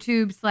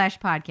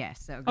YouTube/podcast.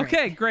 So great.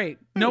 Okay, great.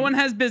 No one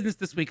has business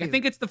this week. I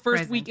think it's the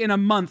first week in a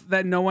month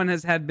that no one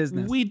has had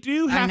business. We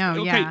do have I know,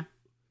 to. Okay. yeah.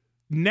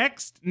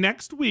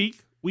 Next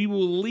week, we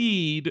will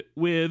lead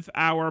with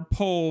our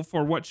poll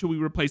for what should we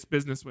replace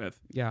business with.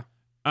 Yeah.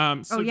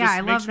 So yeah, just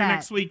I make love sure that.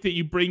 next week that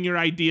you bring your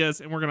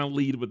ideas, and we're going to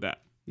lead with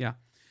that. Yeah.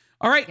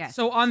 All right. Yes.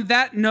 So on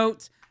that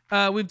note,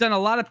 we've done a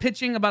lot of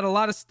pitching about a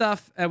lot of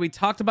stuff. We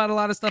talked about a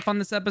lot of stuff on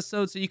this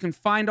episode, so you can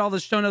find all the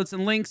show notes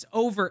and links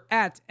over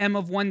at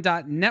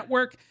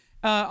mof1.network.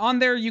 On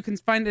there, you can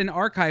find an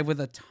archive with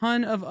a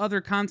ton of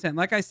other content.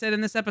 Like I said in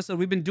this episode,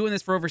 we've been doing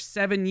this for over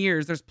 7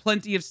 years. There's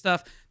plenty of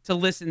stuff to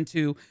listen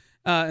to.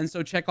 And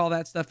so check all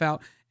that stuff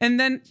out. And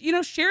then,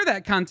 share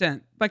that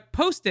content. Like,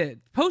 post it.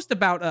 Post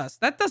about us.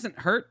 That doesn't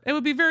hurt. It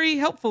would be very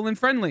helpful and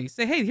friendly.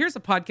 Say, hey, here's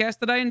a podcast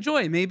that I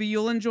enjoy. Maybe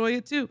you'll enjoy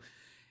it too.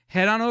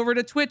 Head on over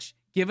to Twitch.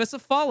 Give us a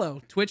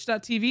follow.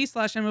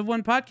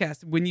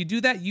 Twitch.tv/mof1podcast. When you do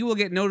that, you will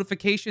get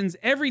notifications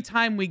every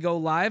time we go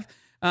live.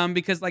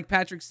 Because like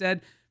Patrick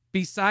said,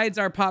 besides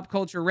our Pop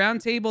Culture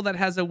Roundtable that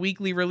has a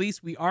weekly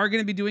release, we are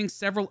going to be doing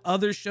several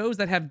other shows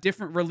that have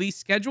different release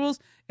schedules.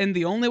 And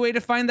the only way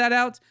to find that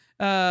out,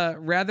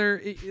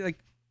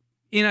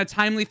 in a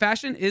timely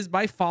fashion, is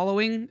by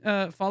following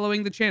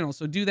the channel.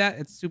 So do that.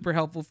 It's super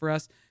helpful for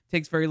us.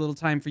 Takes very little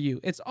time for you.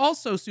 It's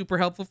also super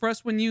helpful for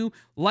us when you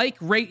like,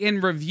 rate,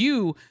 and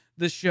review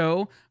the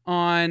show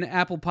on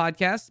Apple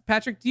Podcasts.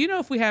 Patrick, do you know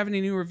if we have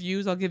any new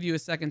reviews? I'll give you a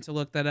second to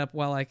look that up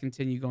while I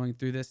continue going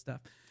through this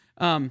stuff.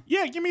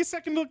 Yeah, give me a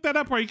second to look that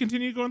up while you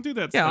continue going through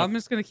that stuff. Yeah, I'm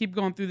just going to keep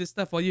going through this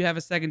stuff while you have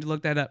a second to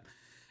look that up.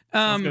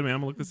 Sounds good, man.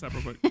 I'm going to look this up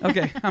real quick.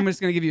 Okay, I'm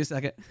just going to give you a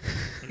second.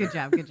 Good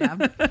job. Good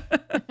job.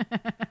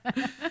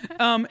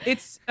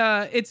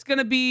 It's going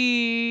to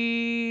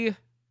be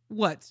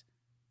what?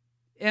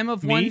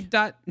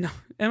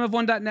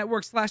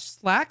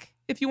 mof1.network/Slack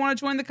if you want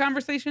to join the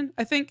conversation,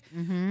 I think.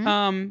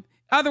 Mm-hmm.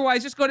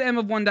 Otherwise, just go to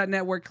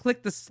mof1.network,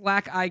 click the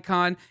Slack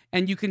icon,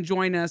 and you can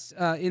join us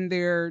in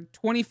there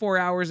 24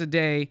 hours a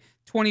day,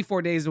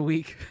 24 days a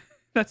week.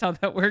 That's how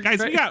that works. Guys,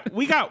 right?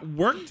 we got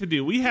work to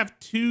do. We have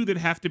 2 that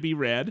have to be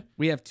read.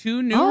 We have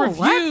 2 new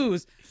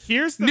reviews.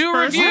 Here's the New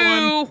first review.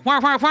 one.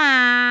 Wah, wah,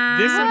 wah.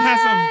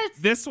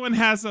 This one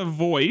has a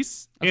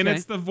voice, and Okay.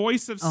 it's the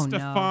voice of Oh, no.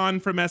 Stefan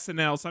from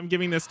SNL. So I'm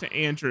giving this to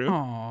Andrew.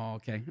 Oh,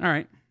 okay. All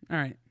right.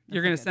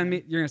 You're gonna send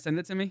me. You're gonna send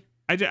it to me.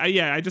 I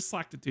just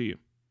slacked it to you,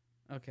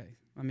 Okay.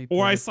 Let me.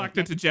 or I pull this up. slacked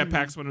it to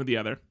Jetpacks, one or the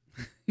other.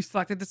 You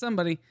slacked it to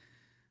somebody.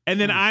 And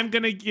then I'm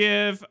gonna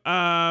give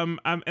and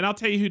I'll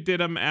tell you who did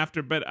them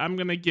after, but I'm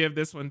gonna give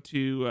this one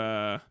to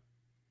the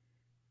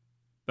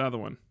other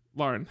one,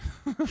 Lauren.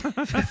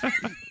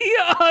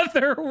 The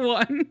other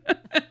one.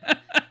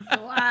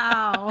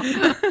 Wow.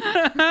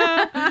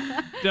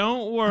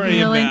 Don't worry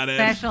Feeling about it.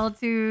 special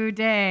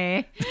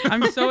today.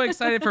 I'm so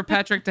excited for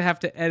Patrick to have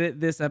to edit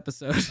this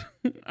episode.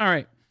 All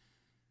right.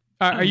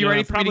 Are you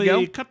ready for me to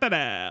Probably go? cut that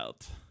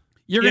out.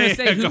 You're gonna Yeah,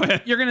 say yeah, who? go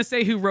ahead. You're gonna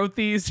say who wrote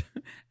these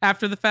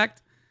after the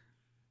fact.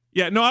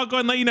 Yeah, no, I'll go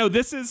ahead and let you know.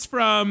 This is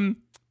from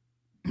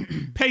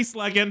Pace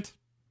Legend.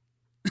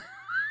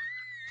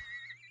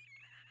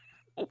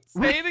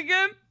 Say it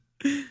again.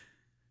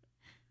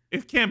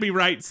 It can't be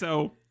right,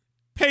 so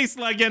Pace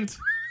Legend.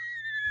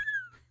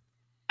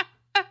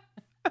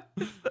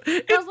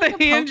 It's like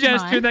the a hand Pokemon.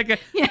 gesture that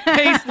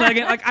pace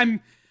legging. Like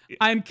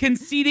I'm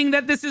conceding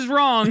that this is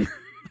wrong,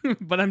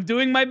 but I'm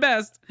doing my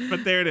best.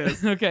 But there it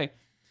is. Okay.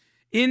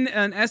 In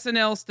an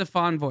SNL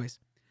Stefan voice,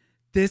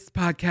 this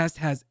podcast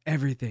has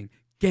everything: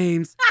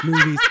 games,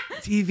 movies,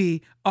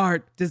 TV,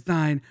 art,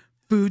 design,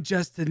 food,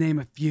 just to name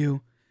a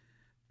few.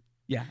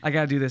 Yeah, I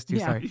gotta do this too.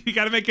 Yeah. Sorry. You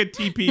got to make a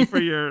TP for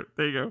your.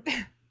 There you go.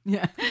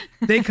 Yeah.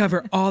 They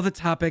cover all the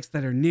topics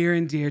that are near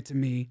and dear to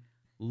me.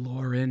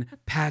 Lauren,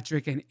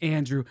 Patrick, and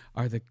Andrew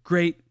are the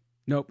great.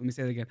 Nope, let me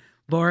say that again.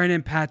 Lauren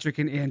and Patrick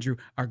and Andrew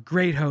are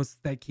great hosts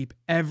that keep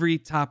every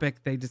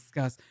topic they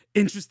discuss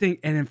interesting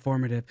and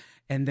informative,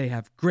 and they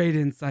have great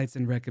insights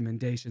and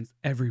recommendations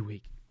every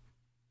week.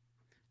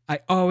 I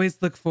always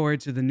look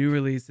forward to the new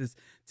releases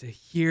to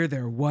hear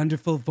their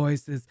wonderful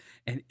voices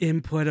and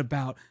input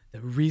about the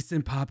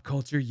recent pop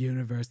culture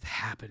universe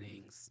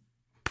happenings.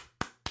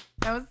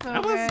 That was so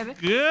That good. was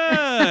good.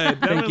 That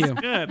Thank was you.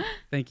 good.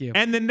 Thank you.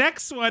 And the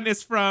next one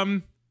is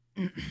from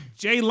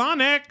Jay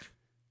Lonick.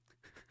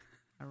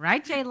 All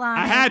right, Jaylon.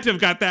 I had to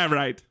have got that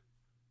right.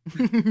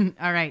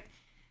 All right.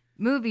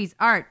 Movies,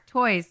 art,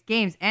 toys,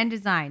 games, and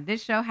design.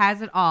 This show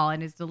has it all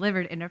and is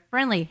delivered in a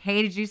friendly,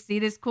 hey, did you see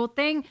this cool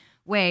thing?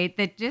 way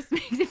that just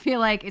makes it feel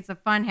like it's a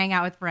fun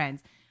hangout with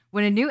friends.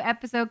 When a new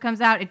episode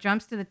comes out, it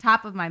jumps to the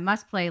top of my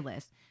must-play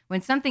list.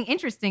 When something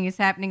interesting is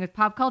happening with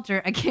pop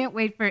culture, I can't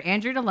wait for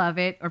Andrew to love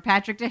it, or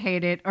Patrick to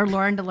hate it, or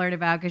Lauren to learn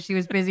about because she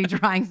was busy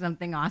drawing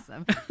something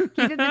awesome. Keep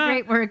up the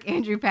great work,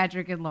 Andrew,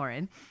 Patrick, and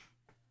Lauren.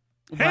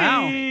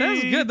 Wow, Hey! that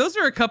was good. Those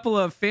are a couple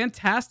of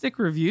fantastic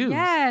reviews.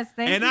 Yes,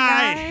 thank And you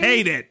I guys.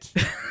 hate it.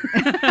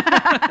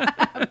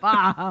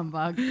 Bah,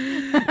 humbug.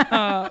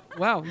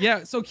 Wow.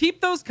 Yeah. So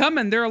keep those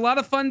coming. They're a lot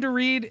of fun to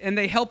read, and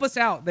they help us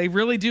out. They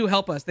really do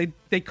help us.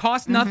 They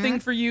cost nothing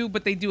for you,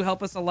 but they do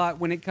help us a lot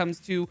when it comes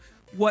to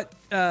what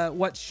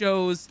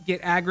shows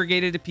get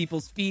aggregated to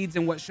people's feeds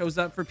and what shows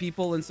up for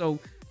people. And so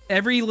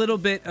every little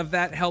bit of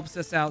that helps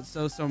us out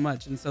so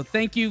much. And so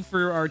thank you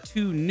for our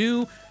 2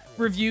 new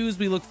reviews.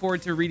 We look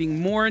forward to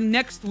reading more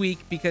next week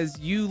because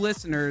you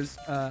listeners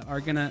are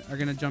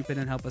gonna jump in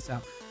and help us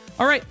out.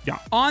 All right. Yeah.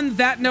 On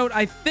that note,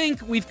 I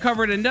think we've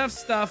covered enough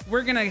stuff.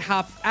 We're gonna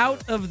hop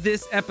out of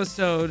this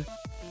episode.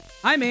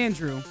 I'm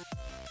Andrew.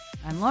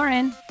 I'm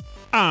Lauren.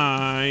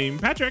 I'm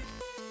Patrick.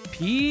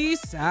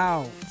 Peace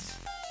out.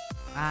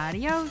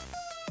 Adios.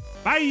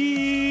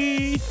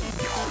 Bye.